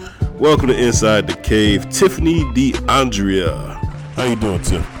from. Welcome to Inside the Cave, Tiffani D'Andria. How you doing,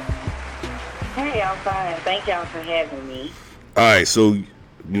 Tiff? Hey, I'm fine. Thank y'all for having me. All right, so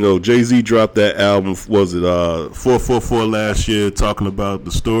Jay-Z dropped that album, was it 444 last year, talking about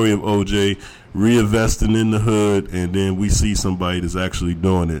the story of OJ reinvesting in the hood, and then we see somebody that's actually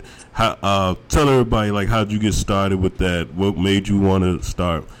doing it. Tell everybody, like, how'd you get started with that? What made you want to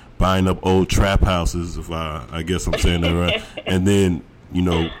start buying up old trap houses, if I guess I'm saying that right, and then,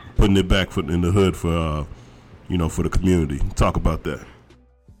 putting it back in the hood for the community? Talk about that.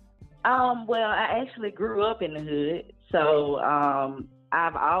 Well, I actually grew up in the hood, so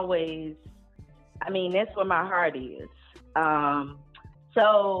I've always, that's where my heart is.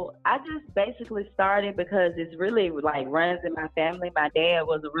 So I just basically started because it's really like runs in my family. My dad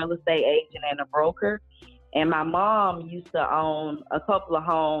was a real estate agent and a broker, and my mom used to own a couple of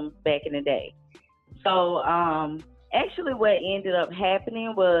homes back in the day. So actually what ended up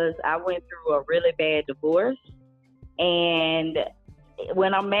happening was I went through a really bad divorce, and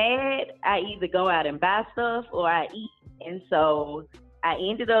when I'm mad, I either go out and buy stuff or I eat. And so I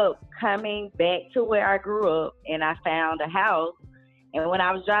ended up coming back to where I grew up, and I found a house. And when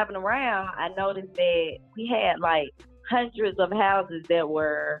I was driving around, I noticed that we had like hundreds of houses that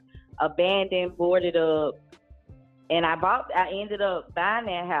were abandoned, boarded up. And I ended up buying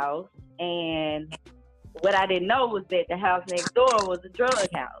that house. And what I didn't know was that the house next door was a drug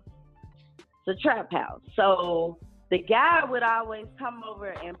house. It's a trap house. So the guy would always come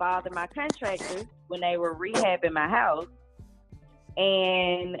over and bother my contractors when they were rehabbing my house.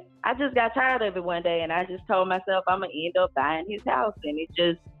 And I just got tired of it one day, and I just told myself I'm going to end up buying his house. And it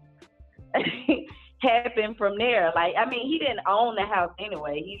just happened from there. He didn't own the house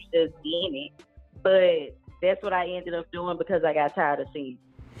anyway. He was just in it. But that's what I ended up doing because I got tired of seeing.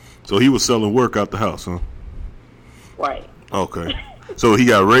 So he was selling work out the house, huh? Right. Okay. So he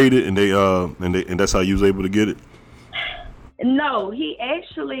got raided, and and that's how you was able to get it? No,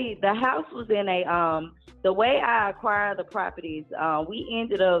 the house was in the way I acquired the properties, we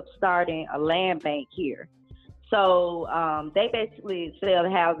ended up starting a land bank here. So they basically sell the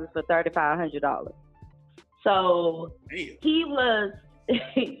houses for $3,500. So he was,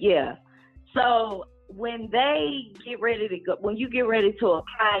 yeah. So when they get ready to go, when you get ready to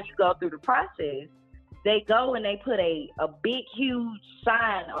apply, you go through the process, they go and they put a big, huge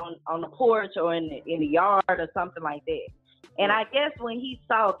sign on the porch or in the yard or something like that. And I guess when he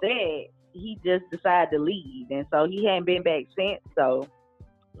saw that, he just decided to leave, and so he hadn't been back since. So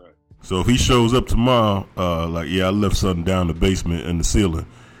if he shows up tomorrow, I left something down the basement and the ceiling,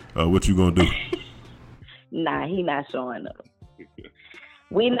 what you gonna do? Nah, he not showing up.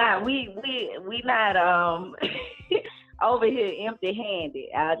 We not over here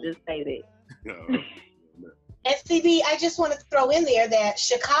empty-handed. I'll just say that. SCB, I just want to throw in there that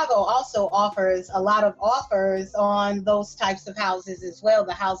Chicago also offers a lot of offers on those types of houses as well,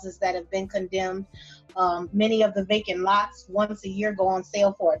 the houses that have been condemned. Many of the vacant lots once a year go on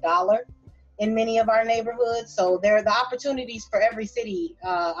sale for $1. in many of our neighborhoods. So the opportunities for every city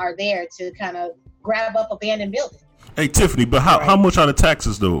are there to kind of grab up abandoned buildings. Hey Tiffany, but how much are the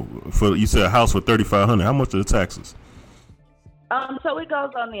taxes though? For you said a house for $3,500. How much are the taxes? So it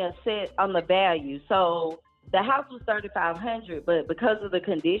goes on the value. So the house was $3,500, but because of the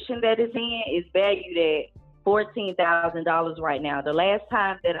condition that it's in, it's valued at $14,000 right now. The last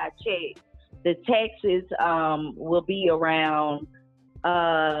time that I checked, the taxes will be around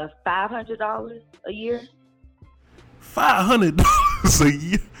 $500 a year. $500 a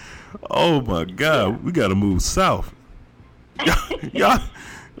year? Oh my God, we gotta move south. Y'all,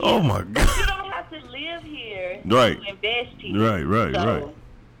 oh my God. You don't have to live here right. to invest here. Right.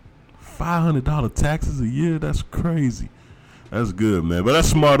 $500 taxes a year? That's crazy. That's good, man. But that's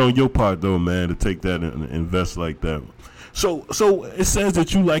smart on your part, though, man, to take that and invest like that. So it says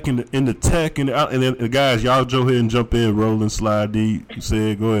that you like in the tech and then guys, y'all go ahead and jump in, roll and slide. D, you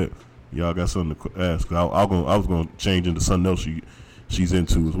said, go ahead. Y'all got something to ask. I was gonna change into something else she's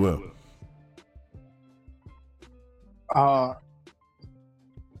into as well.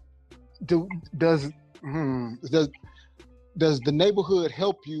 Does the neighborhood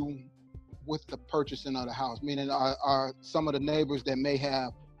help you with the purchasing of the house? Meaning, are some of the neighbors that may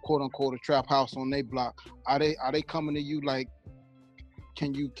have quote unquote a trap house on their block, are they coming to you like,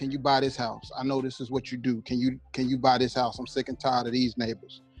 can you buy this house? I know this is what you do. Can you buy this house? I'm sick and tired of these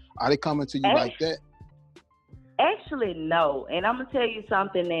neighbors. Are they coming to you like that? Actually, no. And I'm gonna tell you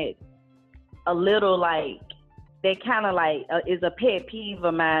something that a little like that kind of like is a pet peeve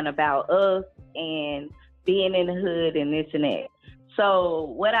of mine about us and being in the hood and this and that.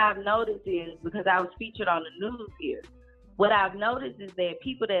 So what I've noticed is, because I was featured on the news here, what I've noticed is that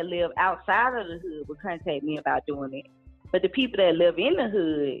people that live outside of the hood will contact me about doing it. But the people that live in the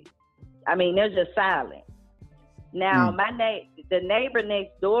hood, I mean, they're just silent. Now, the neighbor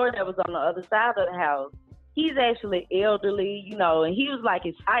next door that was on the other side of the house, he's actually elderly, and he was like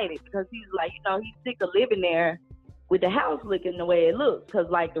excited because he was like, he's sick of living there with the house looking the way it looks, because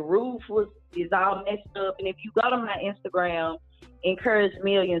like the roof is all messed up. And if you go to my Instagram, Encourage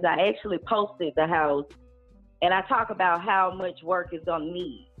Millions, I actually posted the house and I talk about how much work is on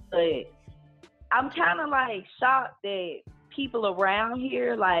me. But I'm kind of like shocked that people around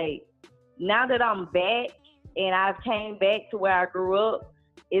here, like now that I'm back and I've came back to where I grew up,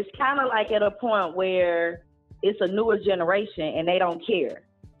 it's kind of like at a point where it's a newer generation and they don't care.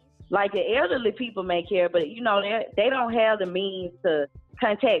 Like the elderly people may care, but they don't have the means to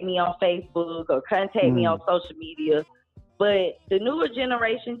contact me on Facebook or contact me on social media. But the newer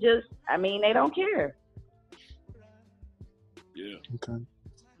generation they don't care. Yeah. Okay.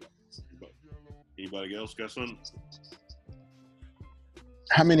 Anybody else got something?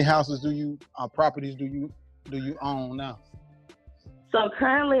 How many houses properties do you own now? So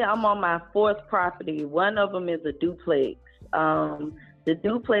currently I'm on my 4th property. One of them is a duplex. The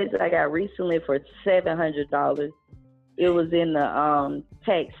duplex I got recently for $700. It was in the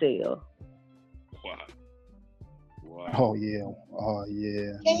tax sale. Wow. Oh yeah.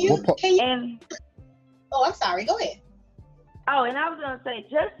 Can you? Oh, I'm sorry. Go ahead. Oh, and I was gonna say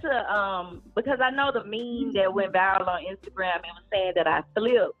just to because I know the meme that went viral on Instagram, it was saying that I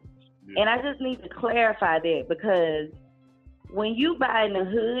flipped, and I just need to clarify that, because when you buy in the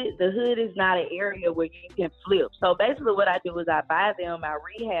hood is not an area where you can flip. So basically what I do is I buy them, I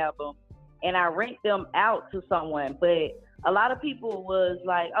rehab them, and I rent them out to someone. But a lot of people was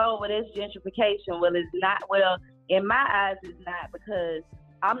like, oh, well, that's gentrification. Well, it's not. Well, in my eyes, it's not, because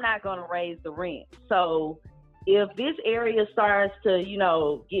I'm not going to raise the rent. So if this area starts to,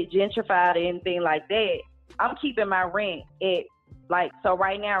 get gentrified or anything like that, I'm keeping my rent at, so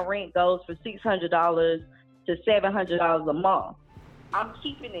right now rent goes for $600 to $700 a month. I'm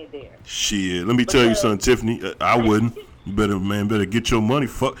keeping it there. Shit, let me tell you something, Tiffany. I wouldn't. You better get your money.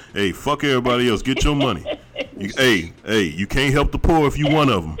 Fuck everybody else. Get your money. You can't help the poor if you one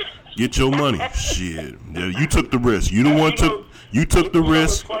of them. Get your money. Shit, you took the risk. You the one you took the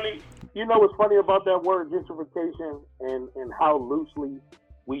risk. You know what's funny about that word gentrification and how loosely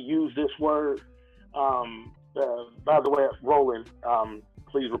we use this word? By the way, Roland,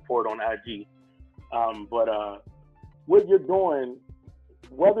 please report on IG. But what you're doing,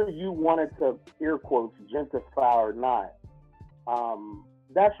 whether you wanted to, air quotes, gentrify or not,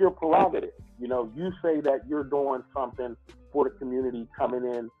 that's your prerogative. You say that you're doing something for the community, coming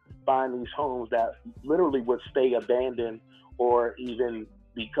in, buying these homes that literally would stay abandoned or even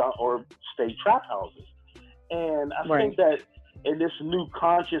stay trap houses. And I think that in this new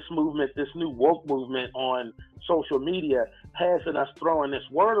conscious movement, this new woke movement on social media has us throwing this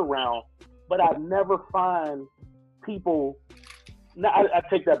word around, but I never find people. No, I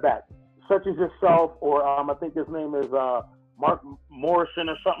take that back. such as yourself, or I think his name is Mark Morrison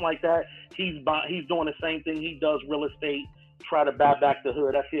or something like that. He's doing the same thing. He does real estate, try to buy back the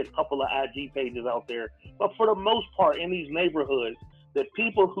hood. I see a couple of IG pages out there. But for the most part, in these neighborhoods, the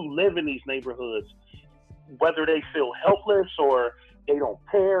people who live in these neighborhoods, whether they feel helpless or they don't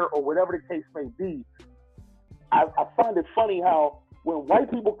care or whatever the case may be, I find it funny how when white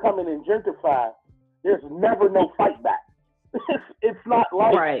people come in and gentrify, there's never no fight back. It's not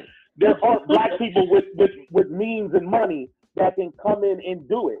like there aren't black people with means and money that can come in and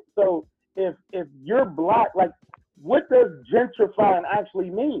do it. So if you're black, like, what does gentrifying actually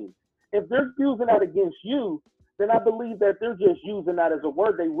mean? If they're using that against you, then I believe that they're just using that as a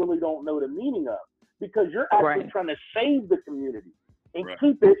word they really don't know the meaning of, because you're actually trying to save the community and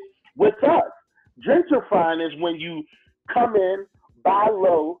keep it with us. Gentrifying is when you come in, buy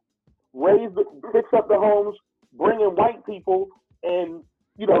low, fix up the homes, bring in white people, and,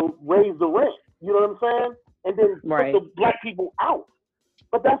 you know, raise the rent. You know what I'm saying? And then put the black people out.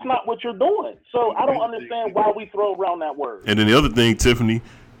 But that's not what you're doing. So I don't understand why we throw around that word. And then the other thing, Tiffani,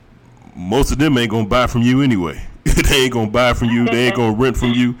 most of them ain't gonna buy from you anyway. They ain't gonna buy from you. They ain't gonna rent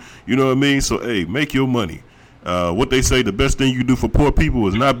from you. You know what I mean? So hey, make your money. What they say, the best thing you do for poor people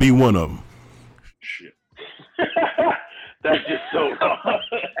is not be one of them. Shit. That's just so wrong.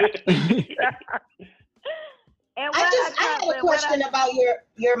 I have a question about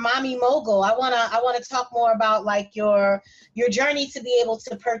your mommy mogul. I wanna talk more about like your journey to be able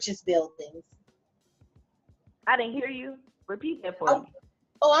to purchase buildings. I didn't hear you. Repeat that for me.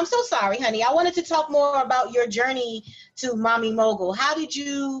 Oh, I'm so sorry, honey. I wanted to talk more about your journey to mommy mogul. How did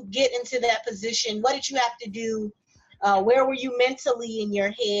you get into that position? What did you have to do? Where were you mentally in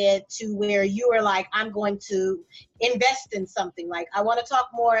your head to where you were like, I'm going to invest in something? Like, I want to talk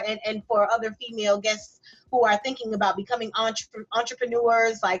more, and for other female guests who are thinking about becoming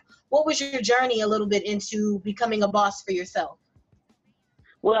entrepreneurs, like, what was your journey a little bit into becoming a boss for yourself?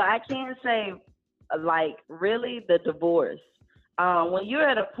 Well, I can say, like, really the divorce. When you're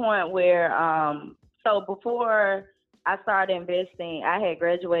at a point where, so before I started investing, I had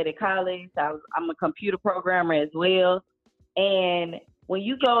graduated college. I'm a computer programmer as well. And when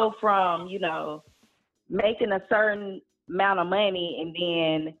you go from, you know, making a certain amount of money and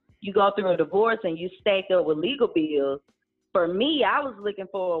then you go through a divorce and you stack up with legal bills, for me, I was looking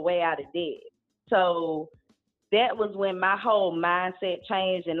for a way out of debt. So that was when my whole mindset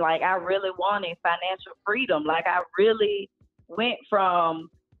changed, and like I really wanted financial freedom. Like I really went from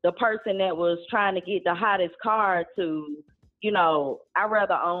the person that was trying to get the hottest car to, you know, I'd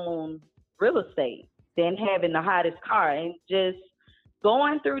rather own real estate than having the hottest car, and just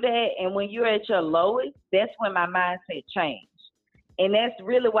going through that. And when you're at your lowest, that's when my mindset changed. And that's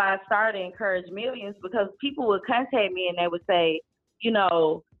really why I started to encourage millions, because people would contact me and they would say, you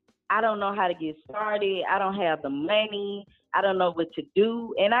know, I don't know how to get started. I don't have the money. I don't know what to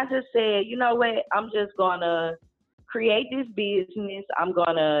do. And I just said, you know what? I'm just going to create this business. I'm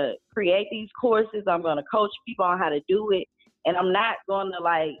going to create these courses. I'm going to coach people on how to do it. And I'm not going to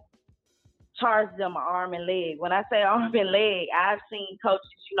like charge them an arm and leg. When I say arm and leg, I've seen coaches,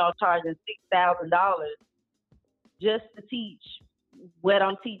 you know, charging $6,000 just to teach what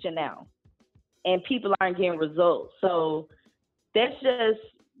I'm teaching now. And people aren't getting results. So that's just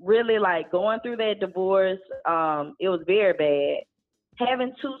really like going through that divorce. It was very bad.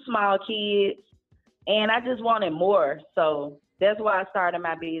 Having 2 small kids, and I just wanted more. So that's why I started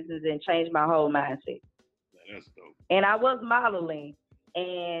my business and changed my whole mindset. That's dope. And I was modeling.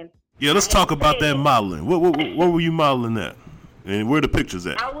 And yeah, let's talk about that modeling. What were you modeling at? And where are the pictures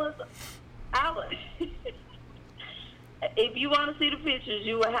at? I was if you want to see the pictures,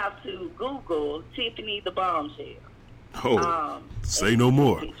 you would have to Google Tiffani the Bombshell. Oh, say no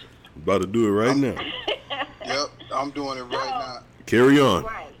more. I'm about to do it right now. Yep, I'm doing it right now. Carry on.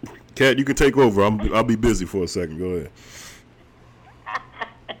 Right. Kat, you can take over. I'll be busy for a second. Go ahead.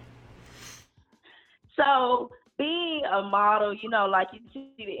 So, being a model, you know, like you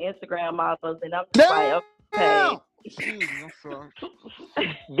see the Instagram models, and I'm just like, okay. Excuse me, I'm sorry.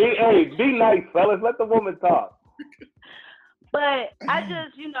 Be nice, fellas. Let the woman talk. But I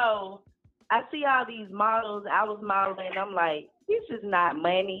just, you know, I see all these models. I was modeling. I'm like, this is not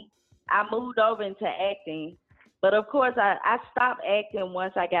money. I moved over into acting. But, of course, I stopped acting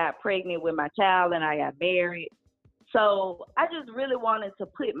once I got pregnant with my child and I got married. So I just really wanted to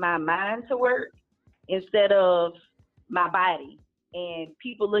put my mind to work instead of my body. And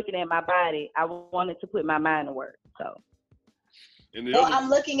people looking at my body, I wanted to put my mind to work. So. Well, I'm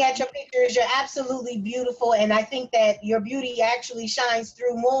looking at your pictures. You're absolutely beautiful, and I think that your beauty actually shines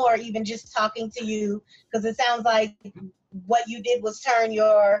through more even just talking to you, because it sounds like what you did was turn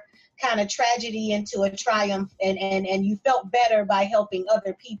your kind of tragedy into a triumph, and you felt better by helping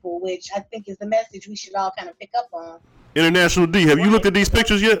other people, which I think is the message we should all kind of pick up on. International D, have you looked at these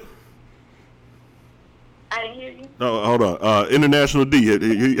pictures yet? I didn't hear you. Oh, hold on. International D,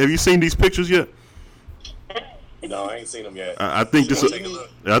 have you seen these pictures yet? No, I ain't seen them yet. I think this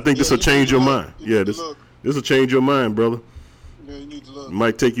will change your mind. Yeah, this will change your mind, brother. Yeah, you need to look.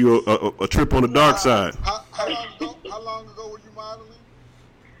 Might take you a trip on the dark side. How long ago were you modeling?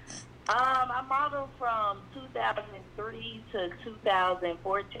 I modeled from 2003 to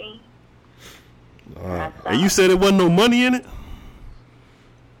 2014. And you said there wasn't no money in it?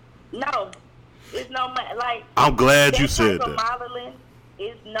 No, it's no money. Like, I'm glad you said that. Modeling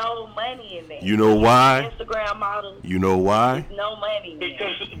is no money in there. You know why? Instagram models. You know why? No money.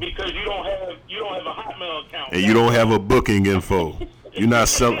 Because you don't have a Hotmail account. And you don't have a booking info. You're not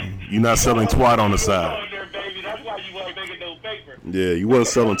selling twat on the side. That's why you weren't making no paper. Yeah, you wasn't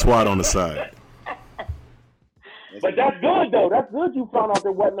selling twat on the side. But that's good, though. That's good you found out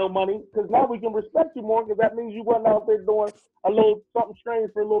there wasn't no money, because now we can respect you more, because that means you wasn't out there doing a little something strange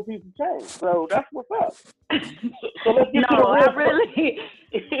for a little piece of change. So that's what's up. So let's get to the I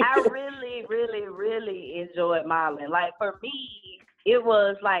really enjoyed modeling. Like, for me, it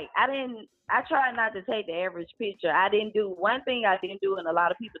was like, I tried not to take the average picture. One thing I didn't do, and a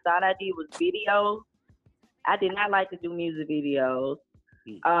lot of people thought I did, was videos. I did not like to do music videos.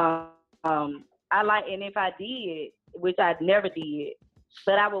 And if I did, which I never did,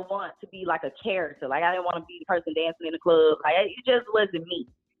 but I would want to be like a character. Like, I didn't want to be the person dancing in the club. Like, it just wasn't me.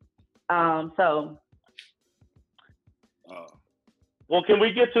 Well, can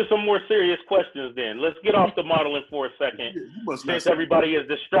we get to some more serious questions then? Let's get off the modeling for a second, since everybody is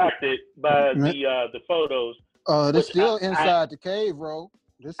distracted by the photos. They're still inside the cave, bro.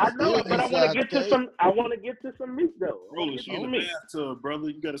 I know, but I want to get to some. I want to get to some meat though. Bro, she in the bathtub, brother.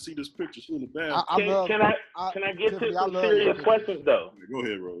 You got to see this picture. She in the bathtub. Can I get to some serious questions though? Go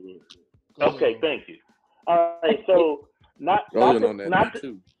ahead, bro. Okay, thank you. All right, so not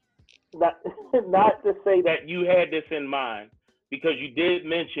to say that you had this in mind, because you did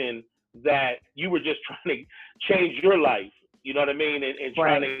mention that you were just trying to change your life. You know what I mean, and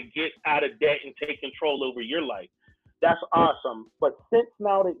trying to get out of debt and take control over your life. That's awesome. But since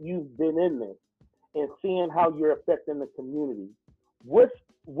now that you've been in this and seeing how you're affecting the community, what's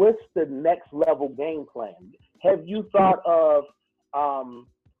the next level game plan? Have you thought of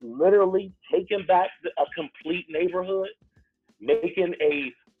literally taking back a complete neighborhood, making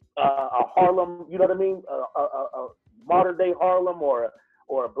a Harlem, you know what I mean, a modern day Harlem or a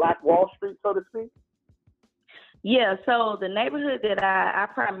Black Wall Street, so to speak? Yeah. So the neighborhood that I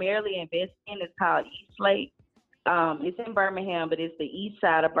primarily invest in is called East Lake. It's in Birmingham, but it's the east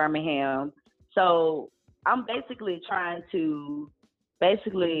side of Birmingham. So I'm basically trying to buy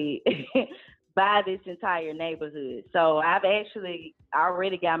this entire neighborhood. So I've actually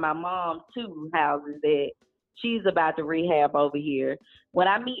already got my mom 2 houses that she's about to rehab over here. When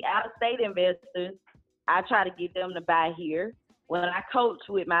I meet out-of-state investors, I try to get them to buy here. When I coach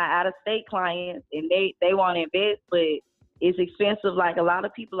with my out-of-state clients and they want to invest, but it's expensive, like a lot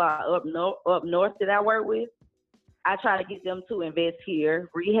of people are up north that I work with, I try to get them to invest here,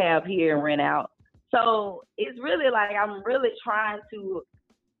 rehab here, and rent out. So it's really like I'm really trying to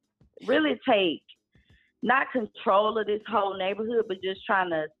really take not control of this whole neighborhood, but just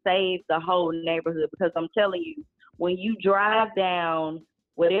trying to save the whole neighborhood. Because I'm telling you, when you drive down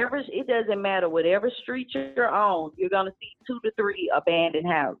it doesn't matter, whatever street you're on, you're going to see 2 to 3 abandoned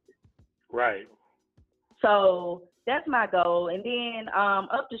houses. Right. So that's my goal. And then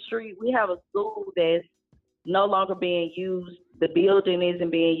up the street, we have a school that's no longer being used. The building isn't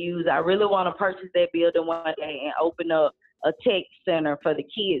being used. I really want to purchase that building one day and open up a tech center for the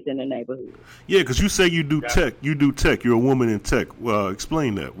kids in the neighborhood. Yeah, because you say you do tech. You do tech. You're a woman in tech. Well,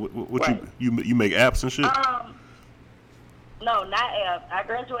 explain that. What right. you make apps and shit? No, not apps. I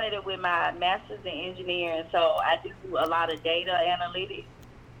graduated with my master's in engineering, so I do a lot of data analytics,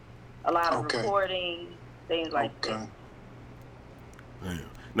 a lot of reporting, things like that. Damn.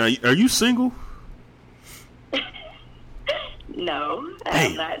 Now, are you single? No,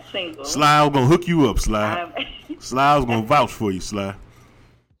 I'm not single. Sly, I'm gonna hook you up, Sly. Sly's gonna vouch for you, Sly.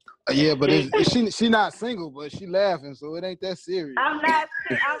 Yeah, but she not single, but she laughing, so it ain't that serious. I'm not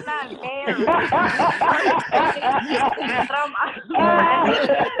married.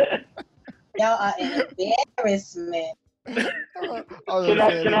 Y'all are an embarrassment. Can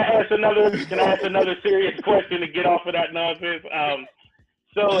I ask another serious question to get off of that nonsense?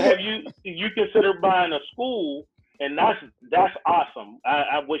 So have you considered buying a school? And that's awesome.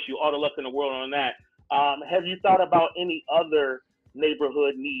 I wish you all the luck in the world on that. Have you thought about any other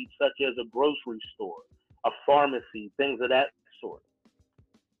neighborhood needs, such as a grocery store, a pharmacy, things of that sort?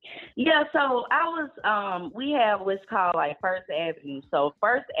 Yeah, so we have what's called like First Avenue. So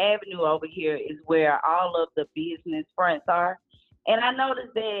First Avenue over here is where all of the business fronts are. And I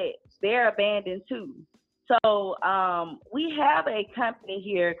noticed that they're abandoned too. So we have a company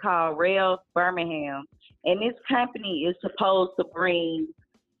here called Rev Birmingham, and this company is supposed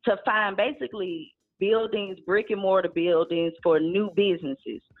to find basically buildings, brick and mortar buildings for new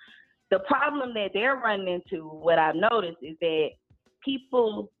businesses. The problem that they're running into, what I've noticed, is that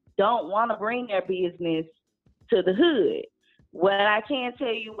people don't want to bring their business to the hood. What I can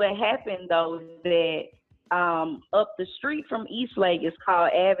tell you what happened though is that up the street from Eastlake is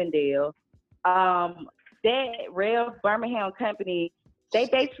called Avondale. That Rev Birmingham company, they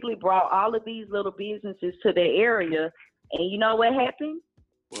basically brought all of these little businesses to the area, and you know what happened?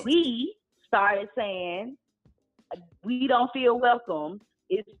 We started saying we don't feel welcome.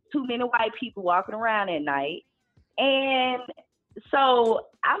 It's too many white people walking around at night. And so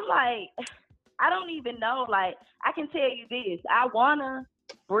I'm like, I don't even know. Like, I can tell you this. I want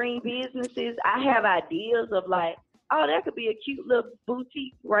to bring businesses. I have ideas of like, oh, that could be a cute little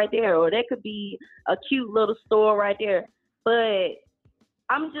boutique right there, or that could be a cute little store right there. But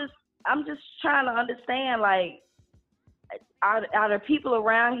I'm just trying to understand, like, are the people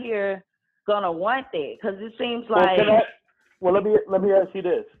around here gonna want that? Because it seems like. Let me ask you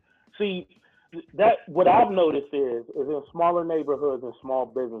this. See, that what I've noticed is in smaller neighborhoods and small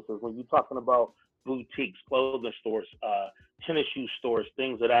businesses, when you're talking about boutiques, clothing stores, tennis shoe stores,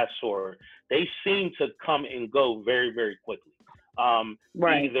 things of that sort, they seem to come and go very, very quickly.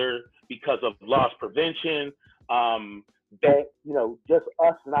 Right. Either because of loss prevention, that, you know, just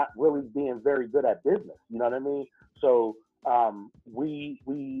us not really being very good at business. You know what I mean? So we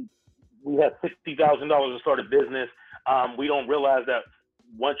have $60,000 to start a business. We don't realize that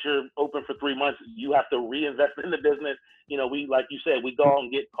once you're open for 3 months, you have to reinvest in the business. You know, we, like you said, we go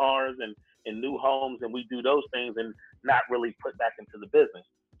and get cars and new homes, and we do those things and not really put back into the business.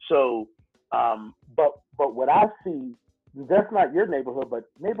 So, but what I see, that's not your neighborhood, but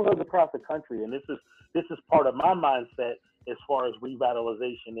neighborhoods across the country, and this is part of my mindset as far as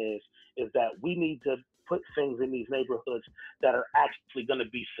revitalization is that we need to put things in these neighborhoods that are actually going to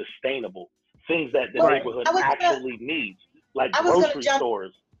be sustainable, things that the neighborhood actually needs, like grocery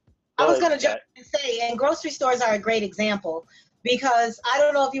stores. I was going to jump and say, and grocery stores are a great example, because I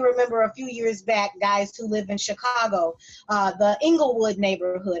don't know if you remember a few years back, guys who live in Chicago, the Inglewood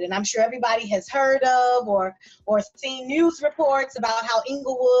neighborhood, and I'm sure everybody has heard of or seen news reports about how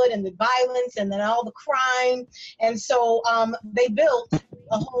Inglewood and the violence and then all the crime, and so they built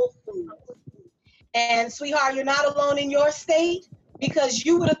a Whole Foods. And sweetheart, you're not alone in your state, because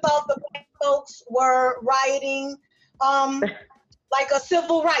you would have thought the black folks were rioting like a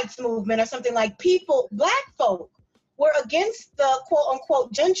civil rights movement or something. Like black folk were against the quote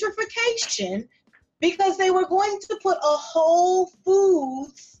unquote gentrification because they were going to put a Whole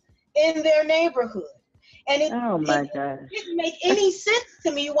Foods in their neighborhood. And it didn't make any sense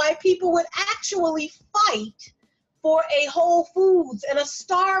to me why people would actually fight for a Whole Foods and a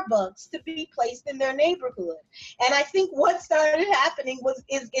Starbucks to be placed in their neighborhood. And I think what started happening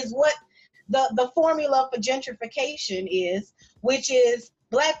is what the formula for gentrification is, which is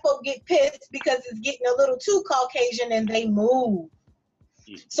black folk get pissed because it's getting a little too Caucasian and they move.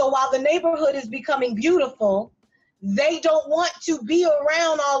 So while the neighborhood is becoming beautiful, they don't want to be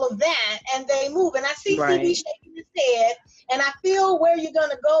around all of that and they move. And I see CB shaking his head, and I feel where you're going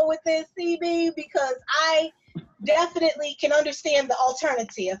to go with this, CB, because I definitely can understand the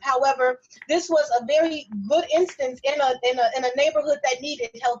alternative. However, this was a very good instance in a neighborhood that needed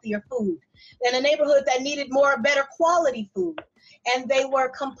healthier food, in a neighborhood that needed better quality food, and they were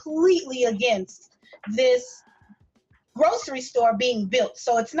completely against this grocery store being built.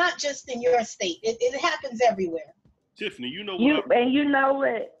 So it's not just in your state; it happens everywhere. Tiffany, you know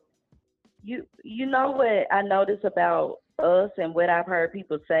what I notice about us and what I've heard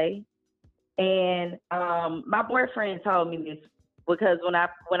people say. And my boyfriend told me this because when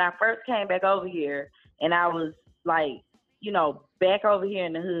I first came back over here, and I was like, you know, back over here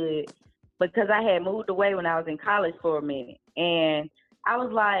in the hood, because I had moved away when I was in college for a minute. And I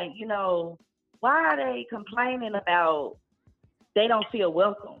was like, you know, why are they complaining about they don't feel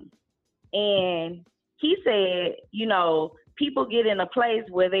welcome? And he said, you know, people get in a place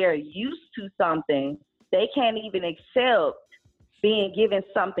where they're used to something, they can't even accept being given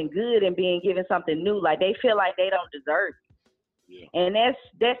something good and being given something new. Like they feel like they don't deserve it. Yeah. And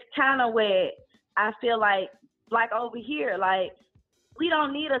that's kind of where I feel like over here, like we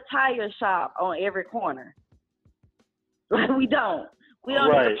don't need a tire shop on every corner. Like we don't need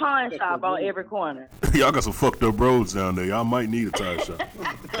a pawn shop on every corner. Y'all got some fucked up roads down there. Y'all might need a tire shop.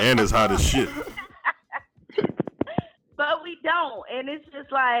 And it's hot as shit. But we don't. And it's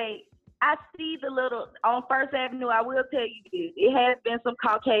just like, I see the little, on First Avenue, I will tell you this, it has been some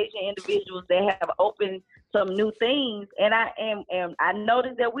Caucasian individuals that have opened some new things. And I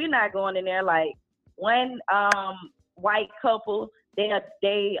noticed that we're not going in there. Like one white couple,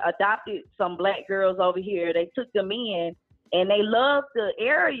 they adopted some black girls over here. They took them in and they loved the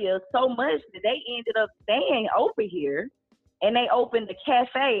area so much that they ended up staying over here and they opened a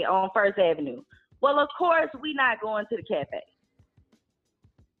cafe on First Avenue. Well, of course, we're not going to the cafe.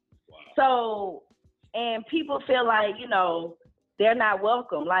 Wow. So, and people feel like, you know, they're not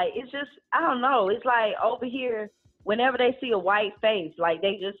welcome. Like, it's just, I don't know. It's like over here, whenever they see a white face, like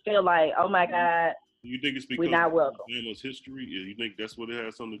they just feel like, oh my God, you think it's because we're not welcome. Of Alabama's history? You think that's what it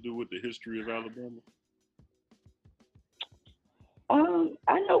has something to do with the history of Alabama?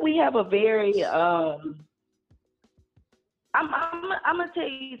 I know we have a very, I'm gonna tell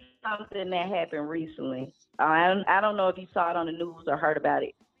you something that happened recently. I don't know if you saw it on the news or heard about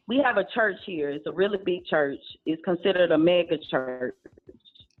it. We have a church here. It's a really big church. It's considered a mega church.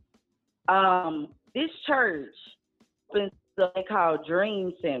 This church opens what they call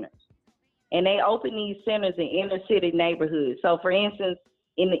dream centers, and they open these centers in inner city neighborhoods. So, for instance,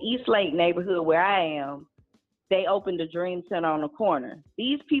 in the East Lake neighborhood where I am, they opened a dream center on the corner.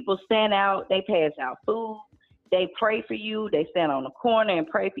 These people stand out. They pass out food. They pray for you. They stand on the corner and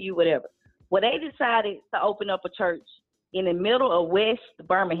pray for you, whatever. Well, they decided to open up a church in the middle of West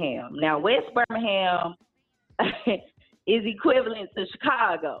Birmingham. Now, West Birmingham is equivalent to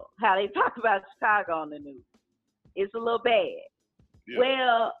Chicago, how they talk about Chicago on the news. It's a little bad. Yeah.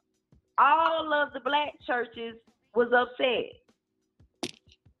 Well, all of the black churches was upset.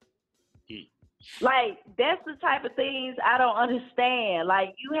 Like, that's the type of things I don't understand.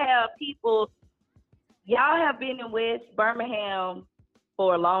 Like, you have people, y'all have been in West Birmingham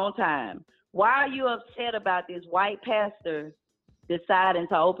for a long time. Why are you upset about this white pastor deciding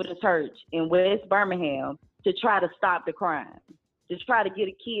to open a church in West Birmingham to try to stop the crime, to try to get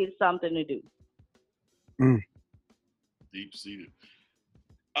a kid something to do? Deep-seated.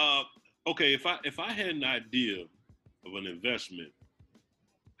 Okay, if I had an idea of an investment,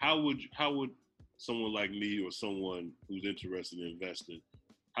 how would someone like me or someone who's interested in investing,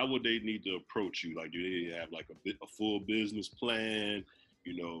 how would they need to approach you? Like, do they have like a full business plan?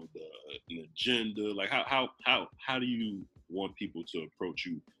 You know, an agenda? Like, how do you want people to approach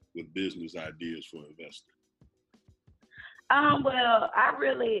you with business ideas for investing? Well,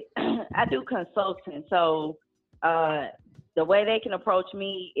 I do consulting. So the way they can approach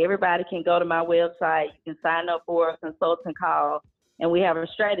me, everybody can go to my website. You can sign up for a consulting call, and we have a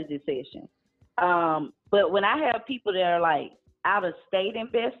strategy session. But when I have people that are like out-of-state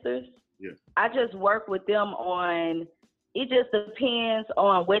investors, yeah, I just work with them on, it just depends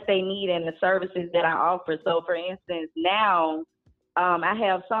on what they need and the services that I offer. So, for instance, now I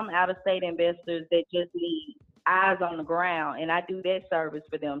have some out-of-state investors that just need eyes on the ground, and I do that service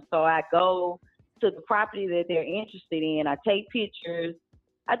for them. So I go to the property that they're interested in. I take pictures.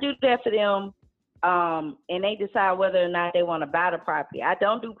 I do that for them, and they decide whether or not they want to buy the property. I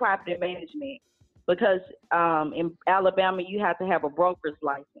don't do property management because in Alabama, you have to have a broker's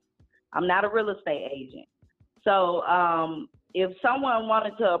license. I'm not a real estate agent. So if someone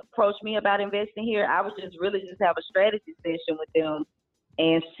wanted to approach me about investing here, I would just have a strategy session with them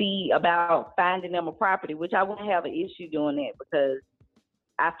and see about finding them a property, which I wouldn't have an issue doing that because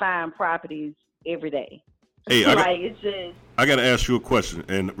I find properties every day. Hey, I got to ask you a question,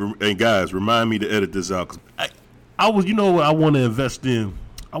 and guys, remind me to edit this out. 'Cause I was, you know what I want to invest in?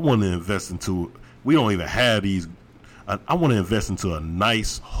 I want to invest into, we don't even have these. I want to invest into a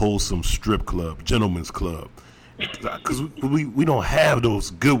nice, wholesome strip club, gentleman's club. Because we don't have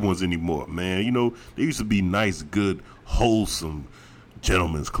those good ones anymore, man. You know, there used to be nice, good, wholesome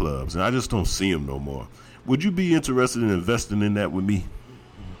gentlemen's clubs, and I just don't see them no more. Would you be interested in investing in that with me?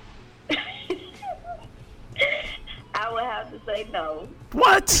 I would have to say no.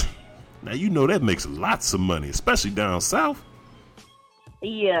 What? Now, you know that makes lots of money, especially down south.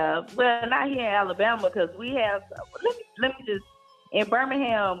 Yeah, well, not here in Alabama because we have, let me just, in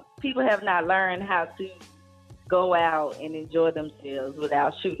Birmingham, people have not learned how to go out and enjoy themselves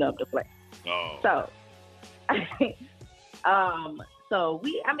without shooting up the place. Oh. So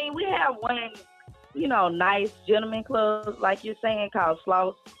we have one, you know, nice gentleman club, like you're saying, called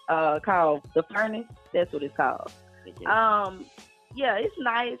The Furnace. That's what it's called. Okay. Yeah, it's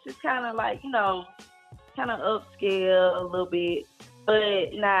nice. It's kind of like, you know, kind of upscale a little bit,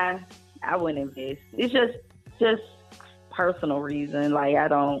 but nah, I wouldn't invest. It's just personal reason. Like I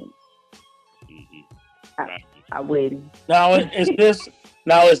don't. I wouldn't. Now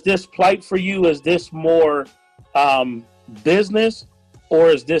is this plight for you? Is this more business, or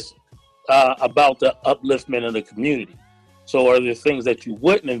is this about the upliftment of the community? So are there things that you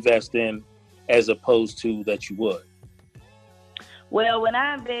wouldn't invest in as opposed to that you would? Well, when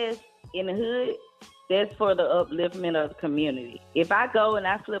I invest in the hood, that's for the upliftment of the community. If I go and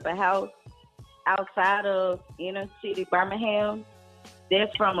I flip a house outside of inner city Birmingham,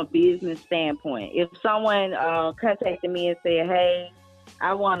 that's from a business standpoint. If someone contacted me and said, hey,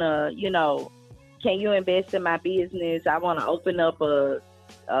 I want to, can you invest in my business? I want to open up a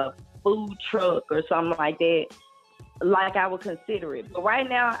food truck or something like that. Like I would consider it. But right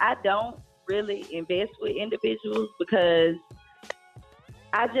now, I don't really invest with individuals because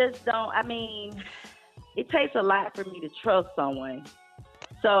I just don't. I mean, it takes a lot for me to trust someone.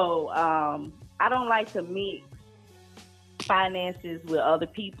 So I don't like to mix finances with other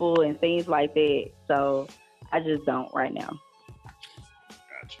people and things like that. So I just don't right now.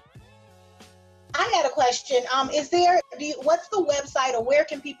 I had a question. What's the website, or where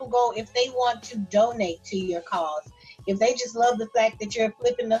can people go if they want to donate to your cause? If they just love the fact that you're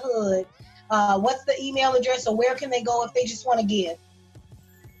flipping the hood, what's the email address, or where can they go if they just want to give?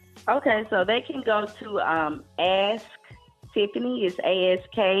 Okay, so they can go to Ask Tiffani, it's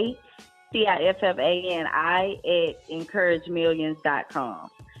AskTiffani at encouragemillions.com.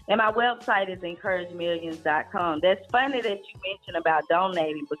 And my website is encouragemillions.com. That's funny that you mentioned about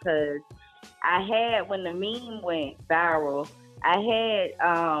donating, because I had, when the meme went viral, I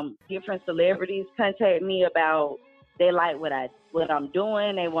had different celebrities contact me about they like what I'm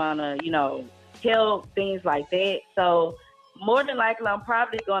doing. They want to, help, things like that. So more than likely, I'm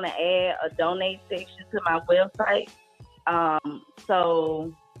probably going to add a donate section to my website.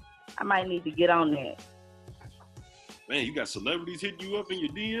 So I might need to get on that. Man, you got celebrities hitting you up in your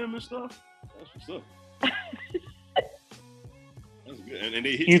DM and stuff? That's what's up. That's good. And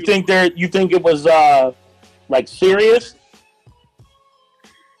they hit you think it was like serious?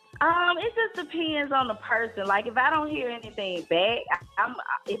 It just depends on the person. Like if I don't hear anything back,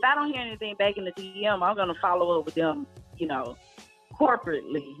 if I don't hear anything back in the DM, I'm gonna follow up with them,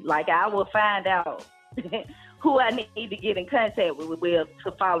 corporately. Like I will find out who I need to get in contact with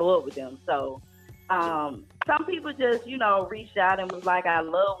to follow up with them. So some people just, reached out and was like, I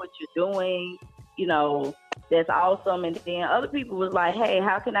love what you're doing, that's awesome. And then other people was like, hey,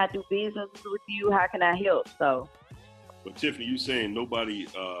 how can I do business with you? How can I help? So. But Tiffani, you saying nobody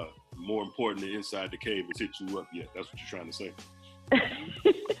more important than Inside the Cave has hit you up yet? That's what you're trying to say.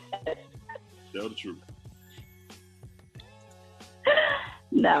 Tell the truth.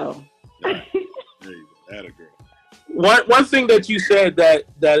 No. There you go. That a girl. One thing that you said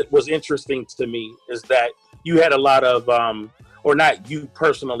that was interesting to me is that you had a lot of, or not you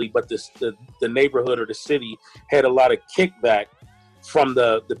personally, but the neighborhood or the city had a lot of kickback from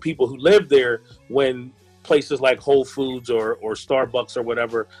the people who lived there when places like Whole Foods or Starbucks or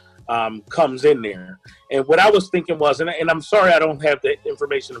whatever comes in there. And what I was thinking was, and I'm sorry I don't have the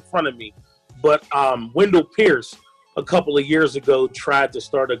information in front of me, but Wendell Pierce a couple of years ago tried to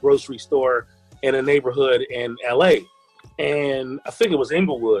start a grocery store in a neighborhood in LA. And I think it was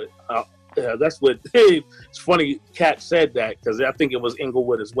Inglewood. That's what, it's funny Kat said that, because I think it was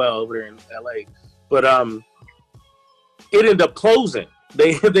Inglewood as well over there in LA. But it ended up closing.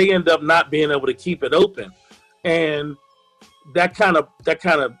 They end up not being able to keep it open. And that kind of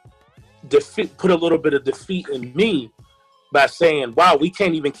put a little bit of defeat in me by saying, wow, we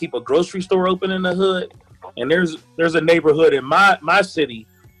can't even keep a grocery store open in the hood. And there's a neighborhood in my city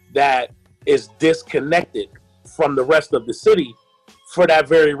that is disconnected from the rest of the city for that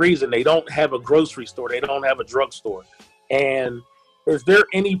very reason. They don't have a grocery store. They don't have a drugstore. And is there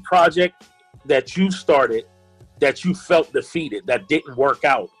any project that you started that you felt defeated, that didn't work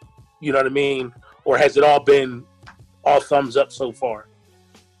out? You know what I mean? Or has it all been all thumbs up so far?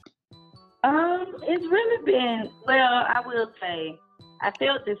 It's really been, well, I will say, I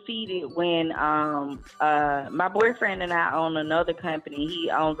felt defeated when my boyfriend and I own another company. He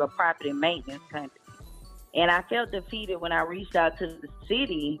owns a property maintenance company. And I felt defeated when I reached out to the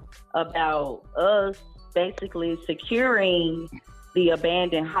city about us basically securing the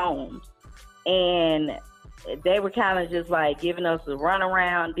abandoned homes. And they were kind of just like giving us a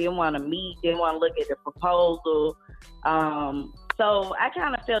runaround, didn't want to meet, didn't want to look at the proposal. So I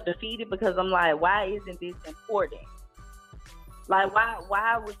kind of felt defeated because I'm like, why isn't this important? Like,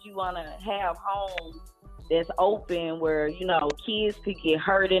 why would you want to have homes that's open where, kids could get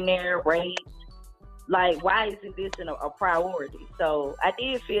hurt in there, raped? Like, why isn't this a priority? So I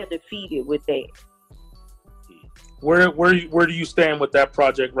did feel defeated with that. Where do you stand with that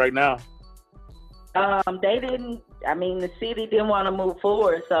project right now? They didn't. I mean, the city didn't want to move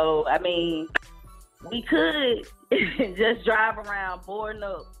forward. So I mean, we could just drive around boarding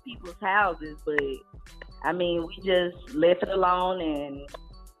up people's houses, but I mean, we just left it alone. And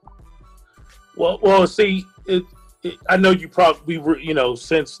well, see, I know you probably,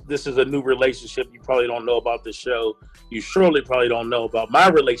 since this is a new relationship, you probably don't know about the show. You surely probably don't know about my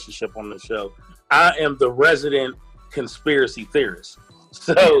relationship on the show. I am the resident conspiracy theorist.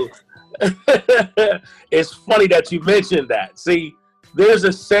 So it's funny that you mentioned that. See, there's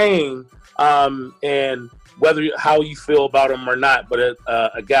a saying, and whether how you feel about him or not, but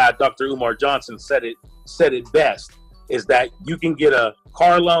a guy, Dr. Umar Johnson, said it best, is that you can get a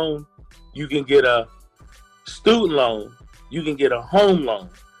car loan, you can get a student loan, you can get a home loan,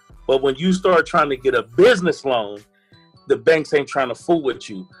 but when you start trying to get a business loan, the banks ain't trying to fool with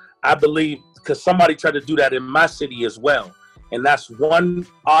you. I believe, because somebody tried to do that in my city as well. And that's one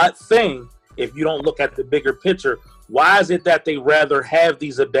odd thing if you don't look at the bigger picture. Why is it that they rather have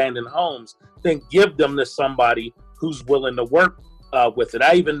these abandoned homes than give them to somebody who's willing to work with it?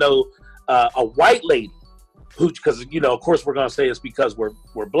 I even know a white lady who, because, of course we're going to say it's because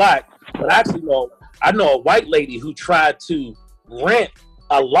we're black, but I know a white lady who tried to rent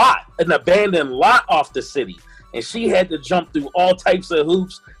an abandoned lot off the city. And she had to jump through all types of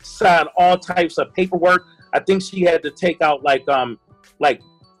hoops, sign all types of paperwork. I think she had to take out like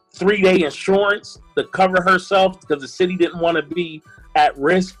 3-day insurance to cover herself because the city didn't want to be at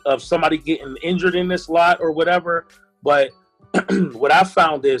risk of somebody getting injured in this lot or whatever. But what I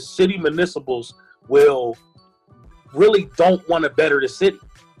found is city municipals really don't want to better the city.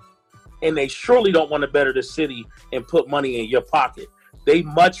 And they surely don't want to better the city and put money in your pocket. They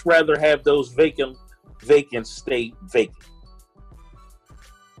much rather have those vacant stay vacant.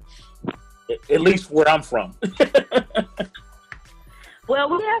 At least where I'm from. Well,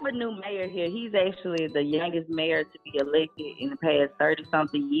 we have a new mayor here. He's actually the youngest mayor to be elected in the past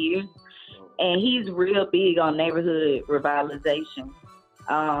 30-something years. And he's real big on neighborhood revitalization.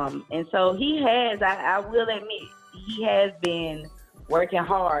 And so he has, I will admit, he has been working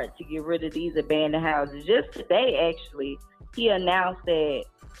hard to get rid of these abandoned houses. Just today, actually, he announced that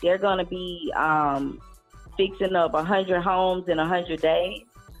they're going to be fixing up 100 homes in 100 days.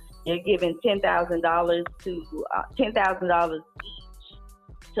 They're giving $10,000 each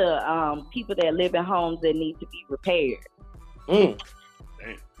to people that live in homes that need to be repaired. Damn,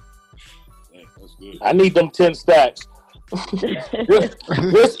 that's good. I need them 10 stacks.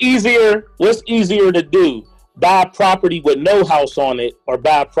 What's easier to do? Buy a property with no house on it or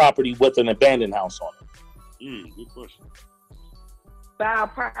buy a property with an abandoned house on it? Good question. Buy a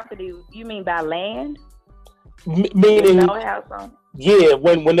property, you mean buy land? Meaning, no house on it? Yeah,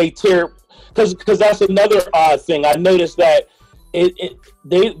 when they tear, because that's another odd thing. I noticed that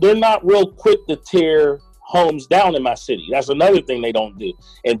they're not real quick to tear homes down in my city. That's another thing they don't do.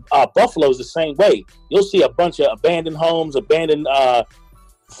 And Buffalo's the same way. You'll see a bunch of abandoned homes, abandoned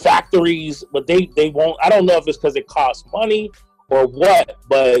factories, but they won't. I don't know if it's because it costs money or what,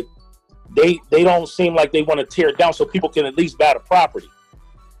 but they don't seem like they want to tear it down so people can at least buy the property.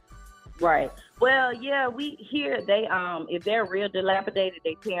 Right. Well, yeah, we hear they if they're real dilapidated,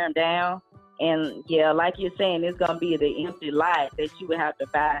 they tear them down. And yeah, like you're saying, it's gonna be the empty lot that you would have to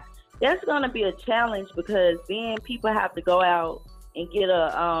buy. That's gonna be a challenge because then people have to go out and get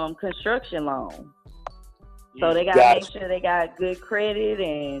a construction loan. So they gotta make sure they got good credit,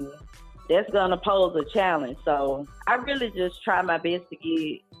 and that's gonna pose a challenge. So I really just try my best to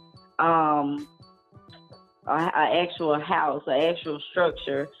get an actual house, an actual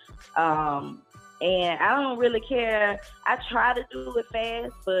structure. And I don't really care. I try to do it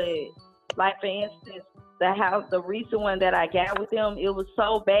fast, but like for instance, the recent one that I got with them, it was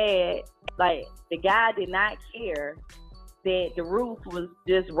so bad. Like the guy did not care that the roof was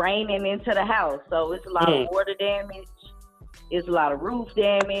just raining into the house. So it's a lot of water damage. It's a lot of roof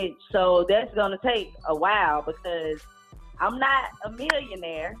damage. So that's going to take a while because I'm not a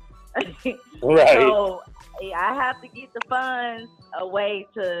millionaire. Right. So I have to get the funds a way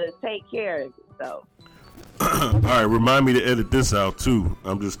to take care of it. So. All right, remind me to edit this out too.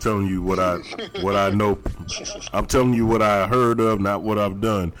 I'm just telling you what I know. I'm telling you what I heard of, not what I've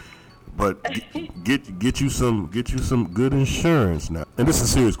done. But get you some good insurance now. And this is a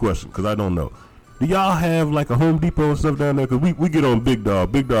serious question because I don't know. Do y'all have like a Home Depot and stuff down there? Because we get on Big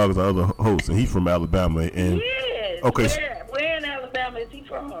Dog. Big Dog is our other host, and he's from Alabama. And yes. Okay. Where in Alabama is he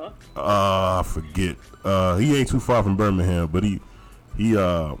from? I forget. He ain't too far from Birmingham, but he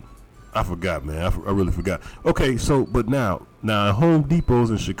I forgot, man. I really forgot. Okay, so but now Home Depots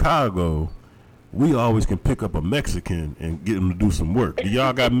in Chicago, we always can pick up a Mexican and get them to do some work. Do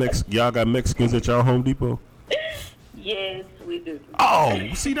y'all got Mexicans at y'all Home Depot? Yes, we do. Oh,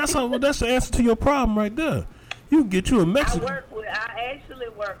 see, that's the answer to your problem right there. You can get you a Mexican. I actually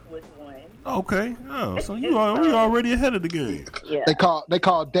work with one. Okay. Oh, so we already ahead of the game. Yeah. They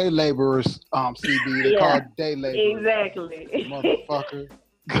call day laborers, CB. They call day laborers. Exactly. Motherfucker.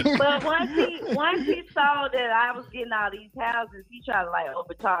 But once he saw that I was getting all these houses, he tried to like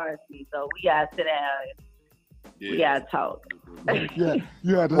overcharge me. So we gotta sit down and we gotta talk. Yeah,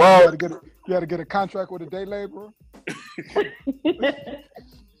 you had to get a contract with a day laborer.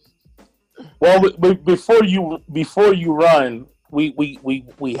 Well, before you run,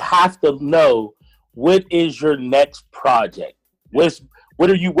 we have to know what is your next project. What's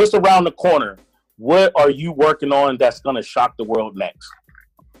around the corner? What are you working on that's gonna shock the world next?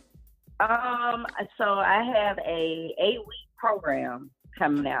 So I have a 8-week program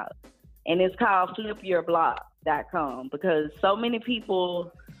coming out, and it's called flipyourblock.com because so many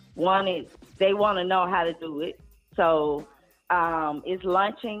people want to know how to do it. So it's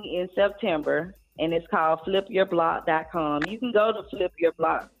launching in September, and it's called flipyourblock.com. You can go to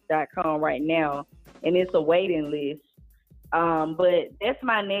flipyourblock.com right now, and it's a waiting list. But that's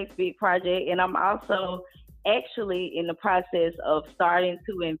my next big project, and I'm also actually in the process of starting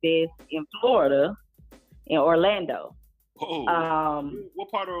to invest in Florida, in Orlando. Oh,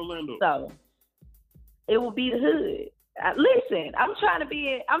 what part of Orlando? So it will be the hood. Listen, I'm trying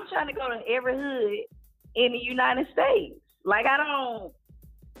to go to every hood in the United States. Like I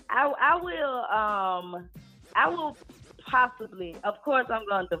will possibly, of course, I'm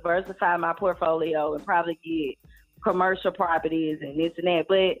going to diversify my portfolio and probably get commercial properties and this and that,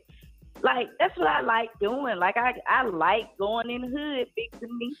 but like, that's what I like doing. Like, I like going in the hood,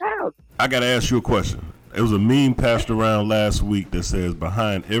 fixing these houses. I got to ask you a question. There was a meme passed around last week that says,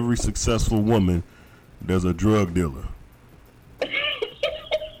 behind every successful woman, there's a drug dealer.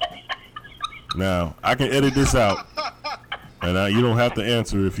 Now, I can edit this out, and you don't have to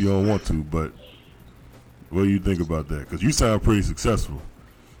answer if you don't want to, but what do you think about that? Because you sound pretty successful.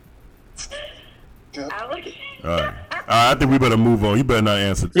 All right. I think we better move on. You better not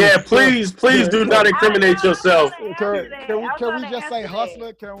answer. Yeah, please do not incriminate yourself. Can we just say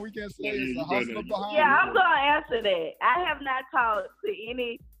hustler? Can we just say it's a hustler behind? Yeah, I'm gonna answer that. I have not talked to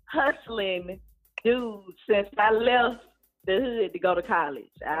any hustling dude since I left the hood to go to college.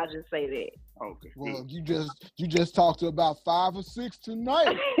 I'll just say that. Okay. Well, you just talked to about 5 or 6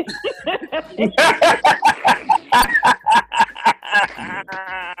 tonight.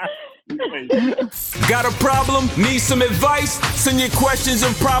 Got a problem? Need some advice? Send your questions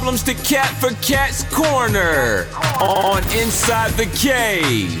and problems to Cat for Cat's Corner on Inside the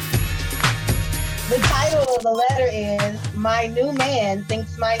Cave. The title of the letter is My New Man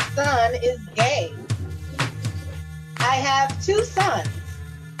Thinks My Son is Gay. I have 2 sons,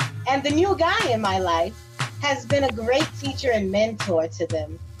 and the new guy in my life has been a great teacher and mentor to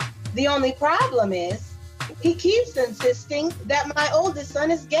them. The only problem is he keeps insisting that my oldest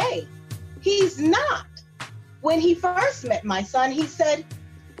son is gay. He's not. When he first met my son, he said,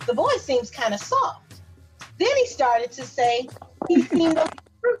 the boy seems kind of soft. Then he started to say he seemed a little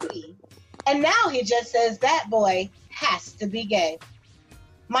fruity. And now he just says that boy has to be gay.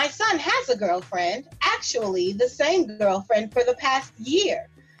 My son has a girlfriend, actually the same girlfriend for the past year,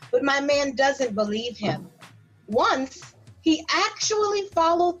 but my man doesn't believe him. Once, he actually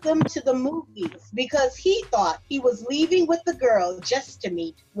followed them to the movies because he thought he was leaving with the girl just to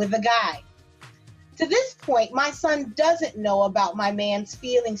meet with a guy. To this point, my son doesn't know about my man's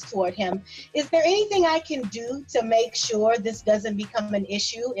feelings toward him. Is there anything I can do to make sure this doesn't become an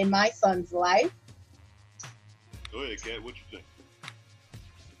issue in my son's life? Go ahead, Kat. What you think?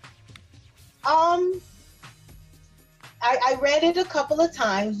 I read it a couple of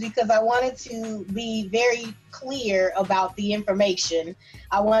times because I wanted to be very clear about the information.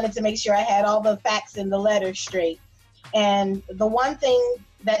 I wanted to make sure I had all the facts in the letter straight. And the one thing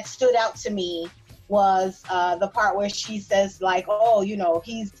that stood out to me was the part where she says, like, oh, you know,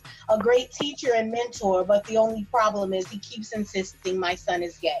 he's a great teacher and mentor, but the only problem is he keeps insisting my son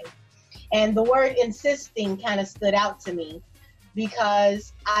is gay. And the word insisting kind of stood out to me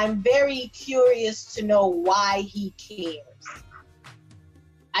because I'm very curious to know why he cares.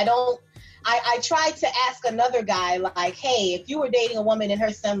 I tried to ask another guy, like, hey, if you were dating a woman and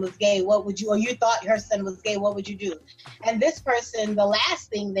her son was gay, what would you, or you thought her son was gay, what would you do? And this person, the last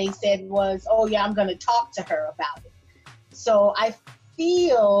thing they said was, oh yeah, I'm gonna talk to her about it. So I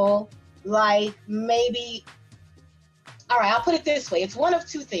feel like maybe, all right, I'll put it this way. It's one of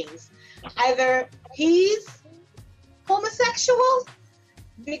two things. Either he's homosexual,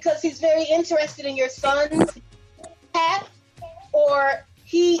 because he's very interested in your son's path, or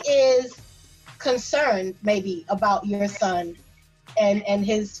he is concerned maybe about your son and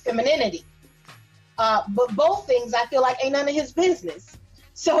his femininity. But both things I feel like ain't none of his business.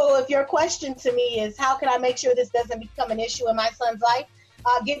 So if your question to me is, how can I make sure this doesn't become an issue in my son's life?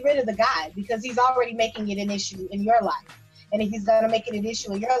 Get rid of the guy, because he's already making it an issue in your life. And if he's going to make it an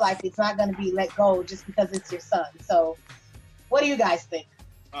issue in your life, it's not going to be let go just because it's your son. So what do you guys think?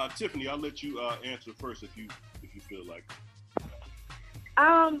 Tiffany, I'll let you answer first if you feel like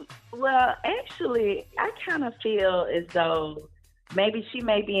it. Well, actually, I kind of feel as though maybe she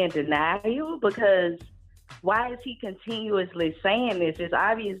may be in denial, because why is he continuously saying this? It's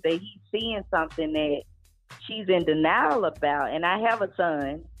obvious that he's seeing something that she's in denial about. And I have a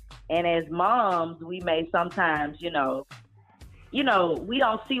son, and as moms, we may sometimes, we don't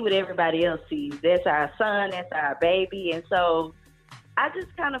see what everybody else sees. That's our son, that's our baby. And so I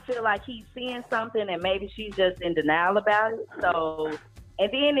just kind of feel like he's seeing something and maybe she's just in denial about it. So,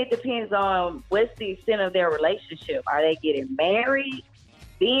 and then it depends on what's the extent of their relationship. Are they getting married?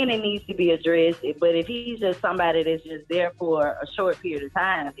 Then it needs to be addressed. But if he's just somebody that's just there for a short period of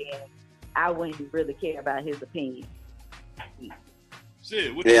time, then I wouldn't really care about his opinion.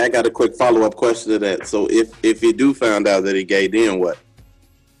 Yeah, I got a quick follow-up question to that. So if you do find out that he gay, then what?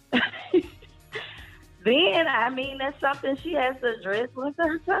 Then, I mean, that's something she has to address with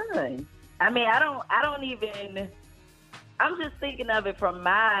her son. I mean, I'm just thinking of it from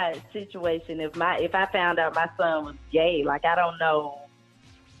my situation. If I found out my son was gay, like, I don't know.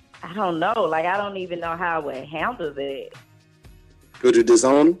 Like, I don't even know how I would handle that. Could you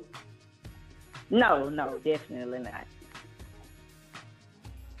disown him? No, definitely not.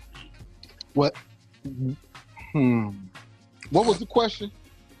 What? What was the question?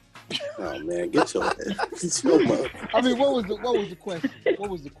 Oh man, get your mother. I mean, what was the question? What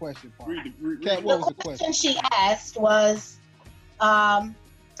was the question, Kat, what was the question? She asked was,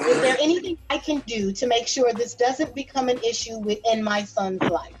 is there anything I can do to make sure this doesn't become an issue within my son's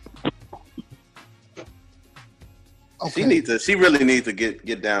life? Okay. She really needs to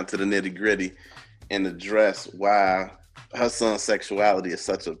get down to the nitty gritty and address why her son's sexuality is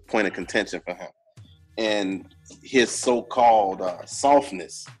such a point of contention for him, and his so-called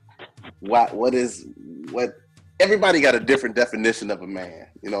softness. What everybody got a different definition of a man.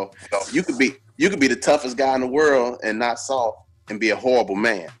 You could be the toughest guy in the world and not soft, and be a horrible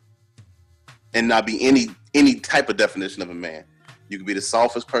man, and not be any type of definition of a man. You could be the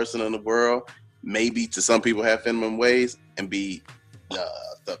softest person in the world, maybe to some people have feminine ways, and be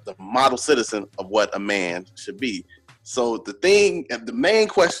the model citizen of what a man should be. So the main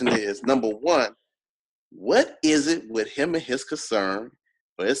question is, number one, what is it with him and his concern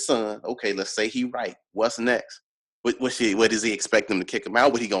for his son? Okay, let's say he right. What's next? What does he expect him to kick him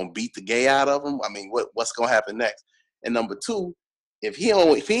out? What, he gonna beat the gay out of him? I mean, what's gonna happen next? And number two, if he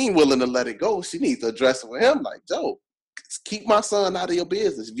ain't willing to let it go, she needs to address it with him. Like, Joe, keep my son out of your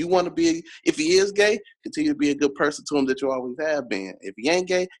business. If he is gay, continue to be a good person to him that you always have been. If he ain't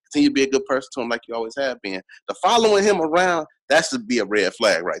gay, continue to be a good person to him like you always have been. The following him around, that should be a red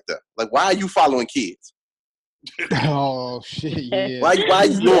flag right there. Like, why are you following kids? Oh shit! Yeah. Why are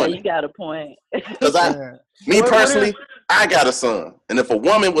you doing it? You got a point. Because personally, I got a son, and if a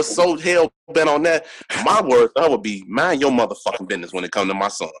woman was so hell bent on that, my word, I would be mind your motherfucking business when it comes to my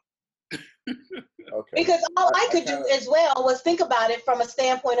son. Okay. Because all I could do as well was think about it from a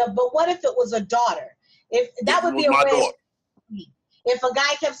standpoint of, but what if it was a daughter? If that would be a red. If a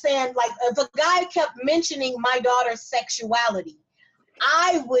guy kept saying, like, if a guy kept mentioning my daughter's sexuality,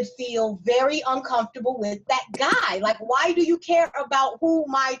 I would feel very uncomfortable with that guy. Like, why do you care about who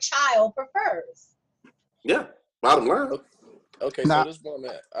my child prefers? Yeah, bottom line. Okay, so this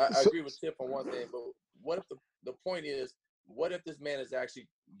woman, I agree with Tiff on one thing, but what if the point is, what if this man is actually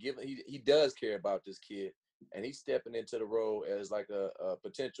he does care about this kid, and he's stepping into the role as like a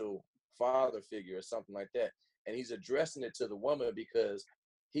potential father figure or something like that, and he's addressing it to the woman because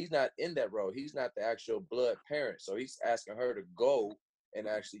he's not in that role. He's not the actual blood parent, so he's asking her to go and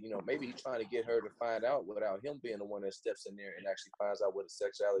actually, maybe he's trying to get her to find out without him being the one that steps in there and actually finds out what his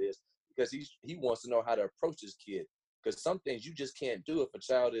sexuality is, because he wants to know how to approach his kid. Because some things you just can't do if a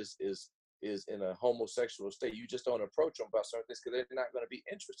child is in a homosexual state. You just don't approach them about certain things because they're not going to be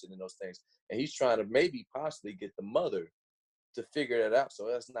interested in those things. And he's trying to maybe possibly get the mother to figure that out. So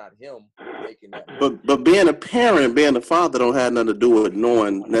that's not him making that. But being a parent, being a father don't have nothing to do with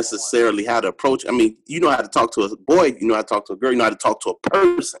knowing necessarily how to approach. I mean, you know how to talk to a boy, you know how to talk to a girl, you know how to talk to a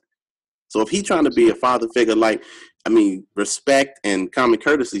person. So if he's trying to be a father figure, respect and common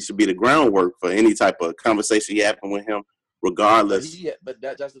courtesy should be the groundwork for any type of conversation you having with him regardless. But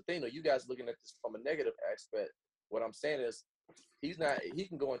that's the thing, though. You guys looking at this from a negative aspect. What I'm saying is, he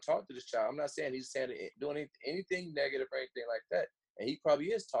can go and talk to this child. I'm not saying he's doing anything negative or anything like that. And he probably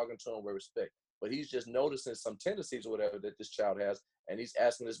is talking to him with respect. But he's just noticing some tendencies or whatever that this child has. And he's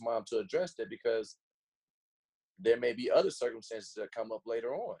asking his mom to address that because there may be other circumstances that come up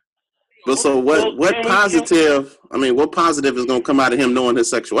later on. But so what positive is going to come out of him knowing his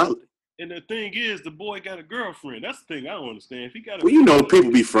sexuality? And the thing is, the boy got a girlfriend. That's the thing I don't understand. If he got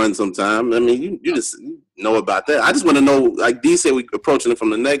people be friends sometimes. I mean, you just know about that. I just want to know, like D said, we approaching it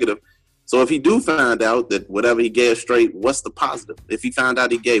from the negative. So if he do find out that whatever he gay is straight, what's the positive? If he found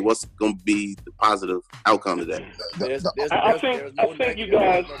out he gay, what's going to be the positive outcome of that? I think you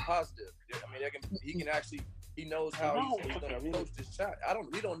guys. No positive. I mean, he knows how he's going to approach this child.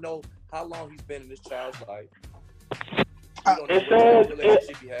 We don't know how long he's been in this child's life. Guys,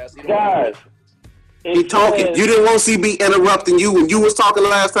 he talking. You didn't want CB interrupting you when you was talking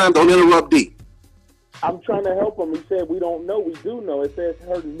last time. Don't interrupt D. I'm trying to help him. He said we don't know. We do know. It says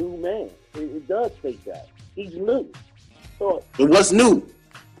her new man. It does state that he's new. So, but what's new?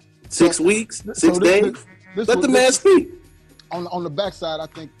 6 weeks, 6 days. Let the man speak. On the backside, I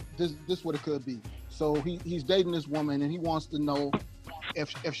think this what it could be. So he's dating this woman, and he wants to know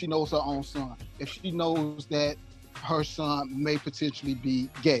if she knows her own son, if she knows that her son may potentially be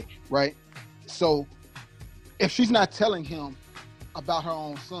gay, right? So if she's not telling him about her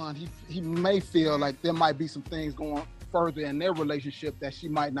own son, he may feel like there might be some things going further in their relationship that she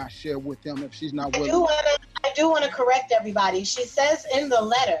might not share with him if she's not willing. I do want to correct everybody. She says in the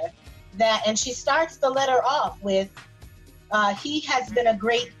letter that, and she starts the letter off with, he has been a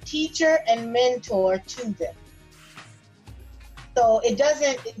great teacher and mentor to them. So it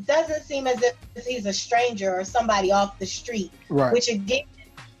doesn't seem as if he's a stranger or somebody off the street, right. Which again,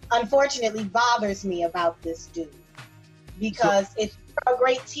 unfortunately, bothers me about this dude. Because if you're a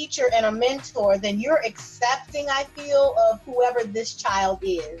great teacher and a mentor, then you're accepting, I feel, of whoever this child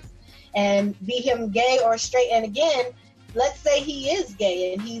is. And be him gay or straight. And again, let's say he is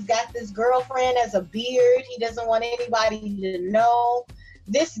gay and he's got this girlfriend as a beard. He doesn't want anybody to know.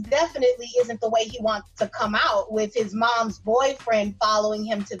 This definitely isn't the way he wants to come out with his mom's boyfriend following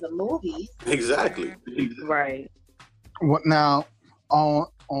him to the movies. Exactly. Right. What now? On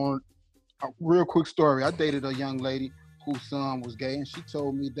a real quick story, I dated a young lady whose son was gay, and she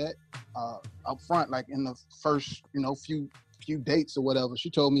told me that up front, like in the first, few dates or whatever. She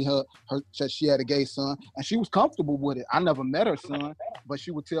told me that she had a gay son, and she was comfortable with it. I never met her son, but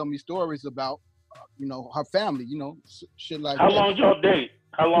she would tell me stories about, her family, shit like that. How long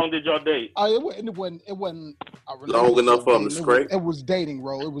did y'all date? It wasn't a long enough for them to scrape. It was dating,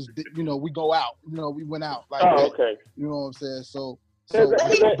 bro. It was, we go out. We went out like that. Okay. You know what I'm saying?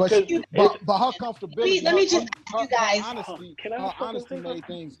 But her comfortability. Let me just ask you guys. Her honesty made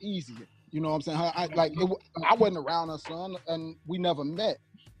things easier. You know what I'm saying? I wasn't around her son, and we never met,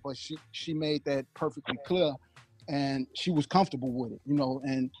 but she made that perfectly clear, and she was comfortable with it.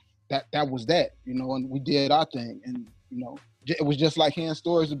 And that was that. And we did our thing, and it was just like hearing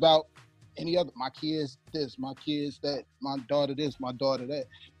stories about any other. My kids this, my kids that, my daughter this, my daughter that.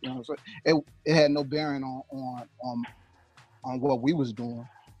 So it had no bearing on what we was doing.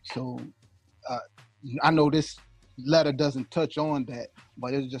 So I know this letter doesn't touch on that,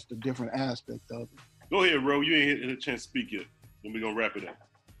 but it's just a different aspect of it. Go ahead, Ro. You ain't had a chance to speak yet. Then we're gonna wrap it up.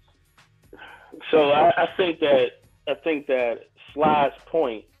 So I think that Sly's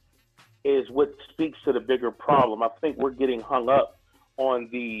point is what speaks to the bigger problem. I think we're getting hung up on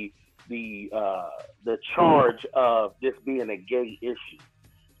the charge of this being a gay issue.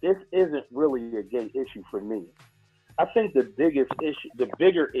 This isn't really a gay issue for me. I think the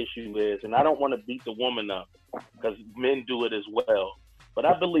bigger issue is, and I don't want to beat the woman up because men do it as well, but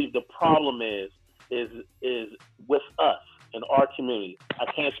I believe the problem is with us in our community. I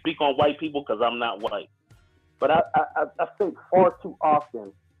can't speak on white people because I'm not white, but I think far too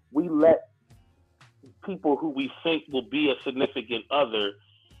often we let people who we think will be a significant other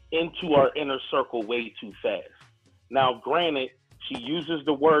into our inner circle way too fast. Now, granted, she uses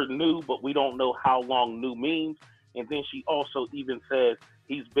the word new, but we don't know how long new means. And then she also even says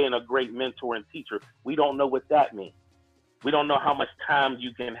he's been a great mentor and teacher. We don't know what that means. We don't know how much time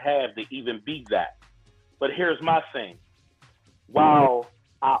you can have to even be that. But here's my thing. While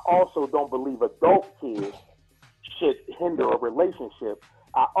I also don't believe adult kids should hinder a relationship,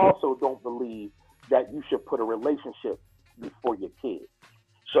 I also don't believe that you should put a relationship before your kids.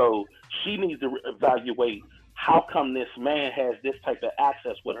 So she needs to evaluate how come this man has this type of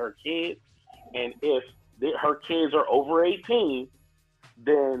access with her kids, and if her kids are over 18,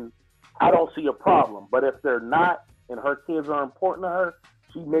 then I don't see a problem. But if they're not, and her kids are important to her,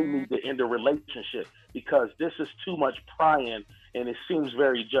 she may need to end a relationship because this is too much prying and it seems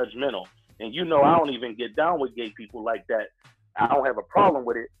very judgmental. And you know, I don't even get down with gay people like that. I don't have a problem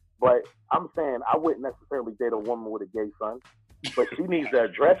with it, but I'm saying I wouldn't necessarily date a woman with a gay son, but she needs to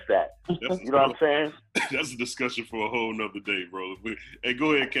address that. You know what I'm saying? That's a discussion for a whole nother day, bro. Hey,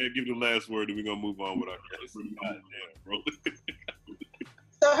 go ahead, Kat, give the last word, and we're gonna move on with our guest. Bro.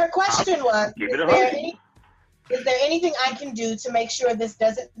 So her question was, is there anything I can do to make sure this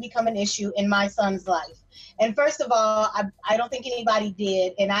doesn't become an issue in my son's life? And first of all, I don't think anybody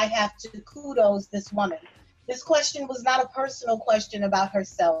did, and I have to kudos this woman. This question was not a personal question about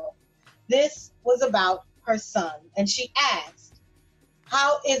herself. This was about her son. And she asked,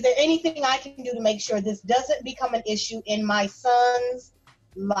 is there anything I can do to make sure this doesn't become an issue in my son's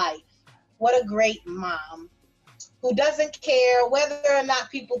life? What a great mom who doesn't care whether or not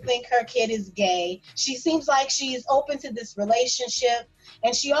people think her kid is gay. She seems like she's open to this relationship,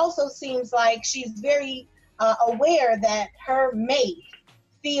 and she also seems like she's very aware that her mate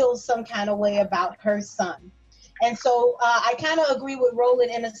feels some kind of way about her son. And so I kind of agree with Roland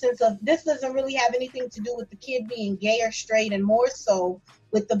in a sense of this doesn't really have anything to do with the kid being gay or straight, and more so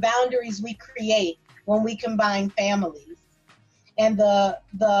with the boundaries we create when we combine families and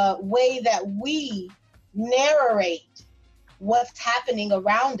the way that we narrate what's happening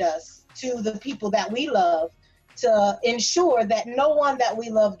around us to the people that we love to ensure that no one that we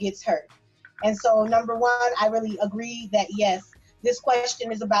love gets hurt. And so, number one, I really agree that yes, this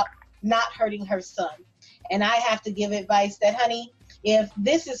question is about not hurting her son. And I have to give advice that, honey, if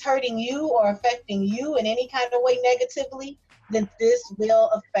this is hurting you or affecting you in any kind of way negatively, then this will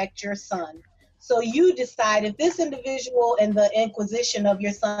affect your son. So you decide if this individual and the inquisition of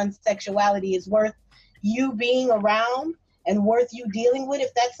your son's sexuality is worth you being around and worth you dealing with.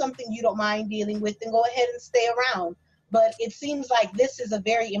 If that's something you don't mind dealing with, then go ahead and stay around. But it seems like this is a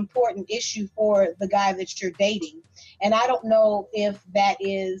very important issue for the guy that you're dating. And I don't know if that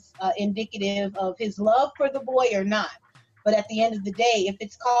is indicative of his love for the boy or not. But at the end of the day, if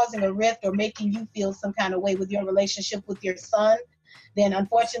it's causing a rift or making you feel some kind of way with your relationship with your son, then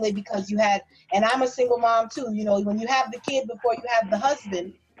unfortunately, because you had, and I'm a single mom too, you know, when you have the kid before you have the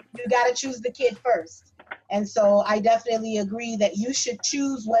husband, you got to choose the kid first. And so I definitely agree that you should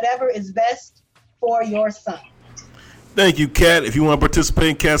choose whatever is best for your son. Thank you, Kat. If you want to participate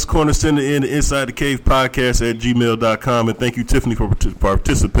in Kat's Corner, send it in to Inside the Cave Podcast at gmail.com. And thank you, Tiffany, for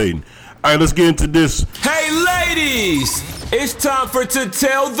participating. All right, let's get into this. Hey, ladies, it's time for To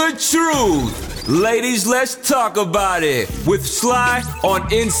Tell the Truth. Ladies, let's talk about it with Sly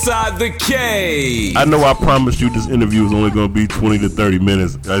on Inside the Cave. I know I promised you this interview was only going to be 20 to 30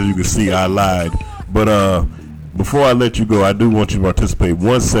 minutes. As you can see, I lied. But before I let you go, I do want you to participate.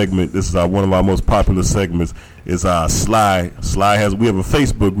 One segment, this is one of our most popular segments, is Sly. We have a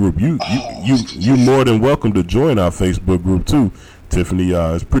Facebook group. You more than welcome to join our Facebook group too, Tiffany.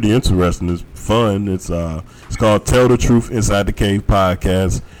 It's pretty interesting. It's fun. It's called Tell the Truth Inside the Cave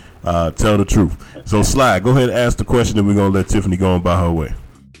Podcast. Tell the truth. So Sly, go ahead and ask the question, and we're gonna let Tiffany go on by her way.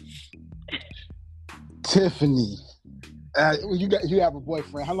 Tiffany, you have a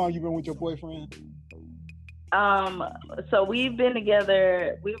boyfriend. How long you been with your boyfriend? So we've been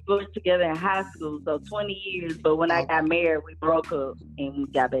together. We were together in high school, so 20 years. But when I got married, we broke up and we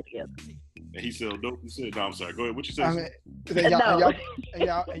got back together. And he said, "Dope." He said, "No, I'm sorry. Go ahead. What you say?"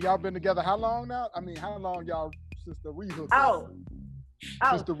 Y'all been together how long now? I mean, how long y'all since the rehook?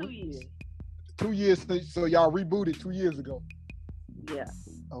 2 years. 2 years. So y'all rebooted 2 years ago. Yeah.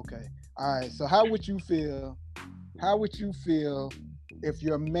 Okay. All right. So how would you feel? How would you feel if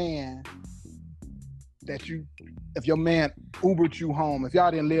your man Ubered you home? If y'all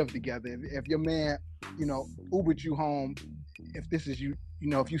didn't live together, if your man, Ubered you home, if this is you,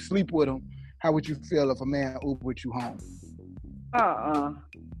 if you sleep with him, how would you feel if a man Ubered you home?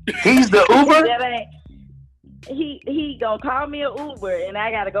 He's the Uber? He gonna call me an Uber and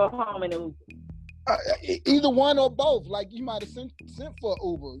I gotta go home in an Uber. Either one or both. Like you might have sent for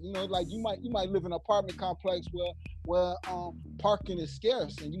Uber. Like you might live in an apartment complex where parking is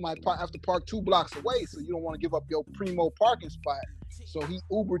scarce, and you might have to park 2 blocks away, so you don't want to give up your primo parking spot. So he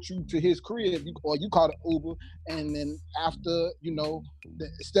Ubered you to his crib, or you called it Uber, and then after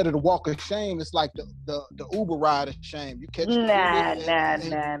instead of the walk of shame, it's like the Uber ride of shame. You catch Nah.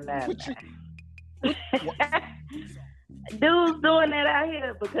 Dudes doing that out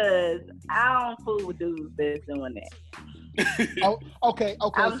here because I don't fool with dudes that's doing that. Oh, okay.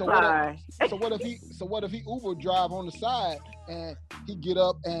 I'm sorry. What if he Uber drive on the side and he get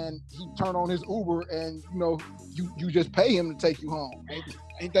up and he turn on his Uber and you just pay him to take you home?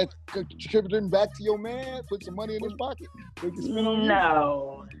 Ain't that contributing back to your man? Put some money in his pocket so he can spend on you?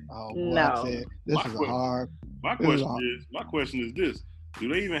 No. Oh, boy, no. This is a hard. My question is this: do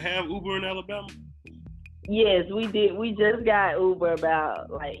they even have Uber in Alabama? Yes, we did. We just got Uber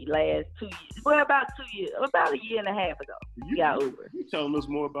about last 2 years. Well, about 2 years, about a year and a half ago. We got Uber. You telling us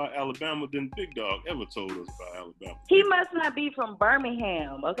more about Alabama than Big Dog ever told us about Alabama. He must not be from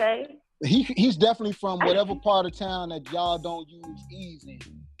Birmingham, okay? He's definitely from whatever part of town that y'all don't use ease in.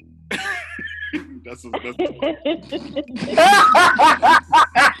 That's an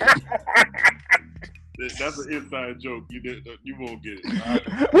inside joke. You won't get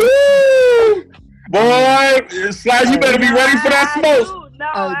it. Woo! Boy, Sly, you better be ready for that smoke.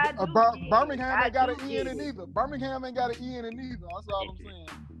 Birmingham ain't got an E in it either. Birmingham ain't got an E in it either. That's all I'm saying.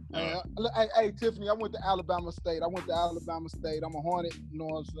 Hey, Tiffany, I went to Alabama State. I'm a Hornet. You know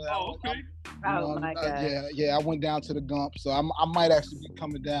what I'm saying? Oh, okay. My God. Yeah. I went down to the Gump, so I might actually be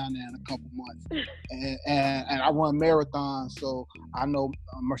coming down there in a couple months. And I run marathons, so I know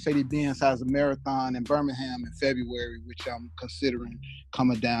Mercedes-Benz has a marathon in Birmingham in February, which I'm considering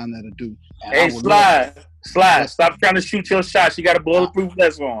coming down there to do. And hey, Slide, stop trying to shoot your shots. You got a bulletproof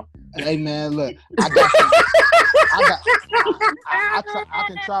vest on. Hey man, look, I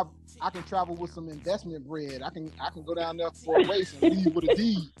can travel with some investment bread. I can go down there for a race and leave with a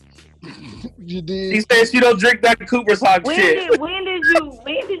D. You did. He says you don't drink that Cooper's Hawk shit. When did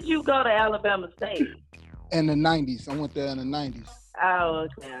you go to Alabama State? In the 90s. I went there in the 90s. Oh,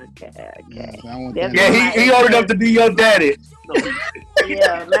 okay. Yeah, he old enough to be your daddy.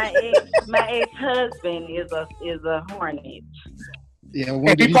 Yeah, my ex-husband is a Hornet. Yeah,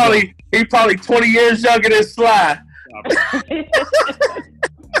 he probably 20 years younger than Sly.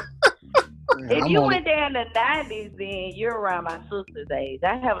 If you went there in the 90s, then you're around my sister's age.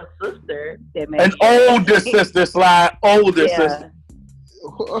 I have a sister that an older sister, Sly, sister.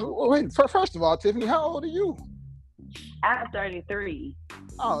 Wait, first of all, Tiffany, how old are you? I'm 33.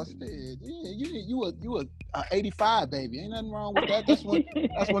 Oh, shit. Yeah, you a 85 baby. Ain't nothing wrong with that. That's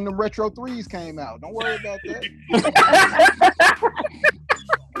when the Retro 3s came out. Don't worry about that.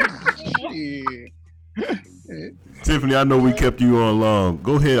 Yeah. Tiffany, I know we kept you on long.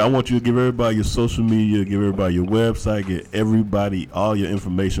 Go ahead. I want you to give everybody your social media, give everybody your website, get everybody all your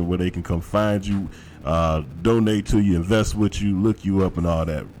information where they can come find you, donate to you, invest with you, look you up, and all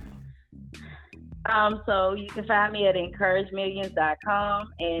that. So you can find me at encouragemillions.com,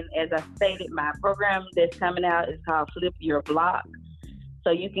 and as I stated, my program that's coming out is called Flip Your Block.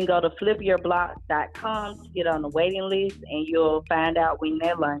 So you can go to flipyourblock.com to get on the waiting list, and you'll find out when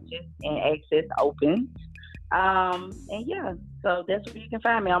their lunches and access opens. And yeah, so that's where you can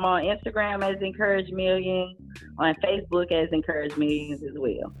find me. I'm on Instagram as Encourage Millions, on Facebook as Encourage Millions as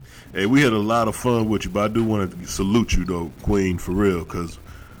well. Hey, we had a lot of fun with you, but I do want to salute you though, Queen, for real, because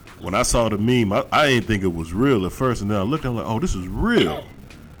when I saw the meme, I didn't think it was real at first, and then I looked, I'm like, oh, this is real.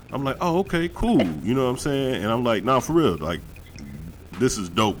 I'm like, oh, okay, cool. You know what I'm saying? And I'm like, nah, for real, like, this is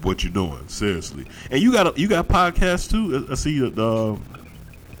dope what you're doing, seriously. And you got podcasts too? I see on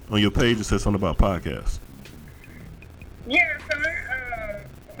your page it says something about podcasts. Yeah, sir.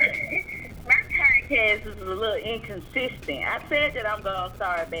 My podcast is a little inconsistent. I said that I'm going to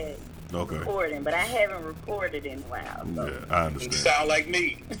start back recording, but I haven't recorded in a while. So. Yeah, I understand. You sound like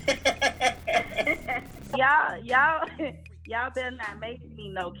me. Y'all better not make me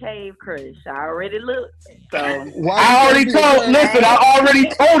no cave crush. I already looked. So I already told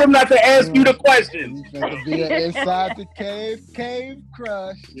him not to ask you the question. You better be inside the cave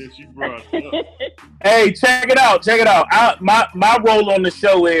crush. Yes, you brought it up. Hey, check it out. My role on the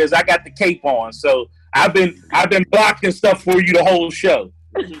show is I got the cape on, so I've been blocking stuff for you the whole show.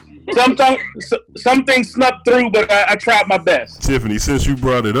 Some things snuck through, but I tried my best. Tiffany, since you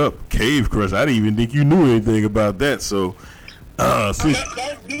brought it up, cave crush, I didn't even think you knew anything about that. So, don't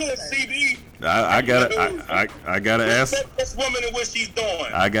do it, CD. I gotta ask this woman and what she's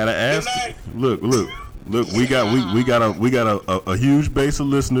doing. I gotta ask. Look. We got a huge base of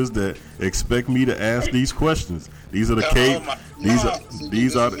listeners that expect me to ask these questions. These are the cave.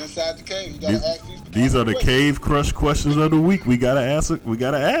 These are the cave crush questions of the week. We gotta ask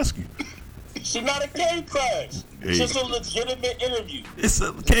you. She's not a cave crush. It's just a legitimate interview.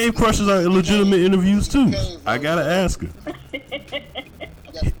 Cave crushes are legitimate interviews too. I gotta ask her.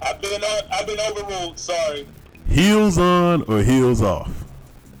 I've been overruled. Sorry. Heels on or heels off?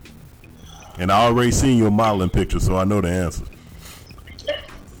 And I already seen your modeling picture, so I know the answer.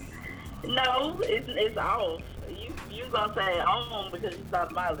 No, it's off. You you was gonna say on because you saw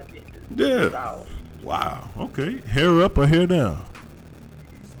the mileage. Yeah. So. Wow. Okay. Hair up or hair down?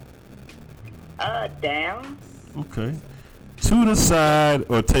 Down. Okay. To the side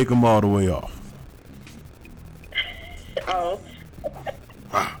or take them all the way off? Oh.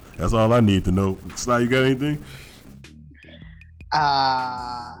 Wow. That's all I need to know. Sly, you got anything?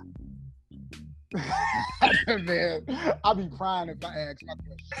 Man, I'll be crying if I ask my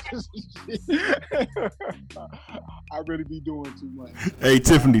questions. I really be doing too much. Hey,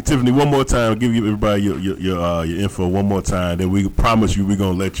 Tiffany, one more time. I'll give you everybody your info one more time. Then we promise you we're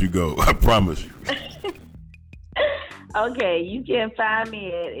gonna let you go. I promise you. Okay, you can find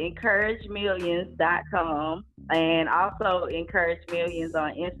me at encouragemillions.com and also Encourage Millions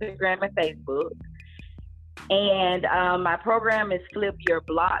on Instagram and Facebook. And my program is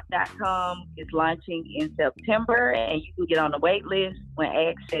flipyourblock.com. It's launching in September, and you can get on the wait list when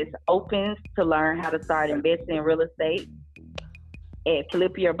access opens to learn how to start investing in real estate at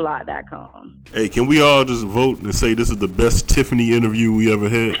flipyourblock.com. Hey, can we all just vote and say this is the best Tiffany interview we ever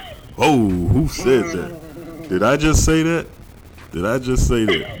had? Oh, who said that? Did I just say that?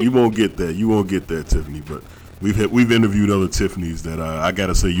 You won't get that. You won't get that, Tiffany. But we've interviewed other Tiffanys that I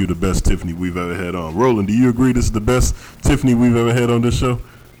gotta say you're the best Tiffany we've ever had on. Roland, do you agree this is the best Tiffany we've ever had on this show?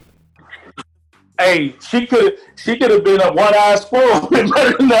 Hey, she could have been a one-eyed squirrel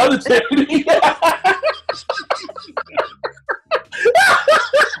better than the other Tiffany.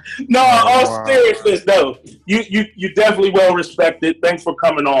 No, all seriousness though, you definitely well respected. Thanks for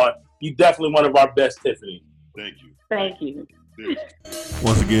coming on. You definitely one of our best Tiffany. Thank you. Thank you.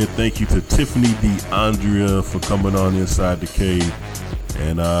 Once again, thank you to Tiffani D'Andria for coming on Inside the Cave.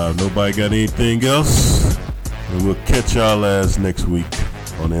 And nobody got anything else? And we'll catch y'all ass next week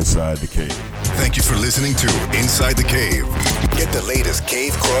on Inside the Cave. Thank you for listening to Inside the Cave. Get the latest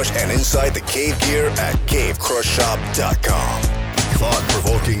Cave Crush and Inside the Cave gear at cavecrushshop.com.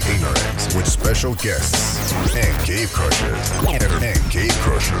 Thought-provoking ignorance with special guests and cave crushers.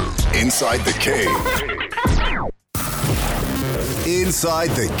 Inside the Cave.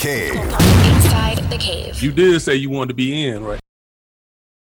 Inside the Cave. You did say you wanted to be in, right?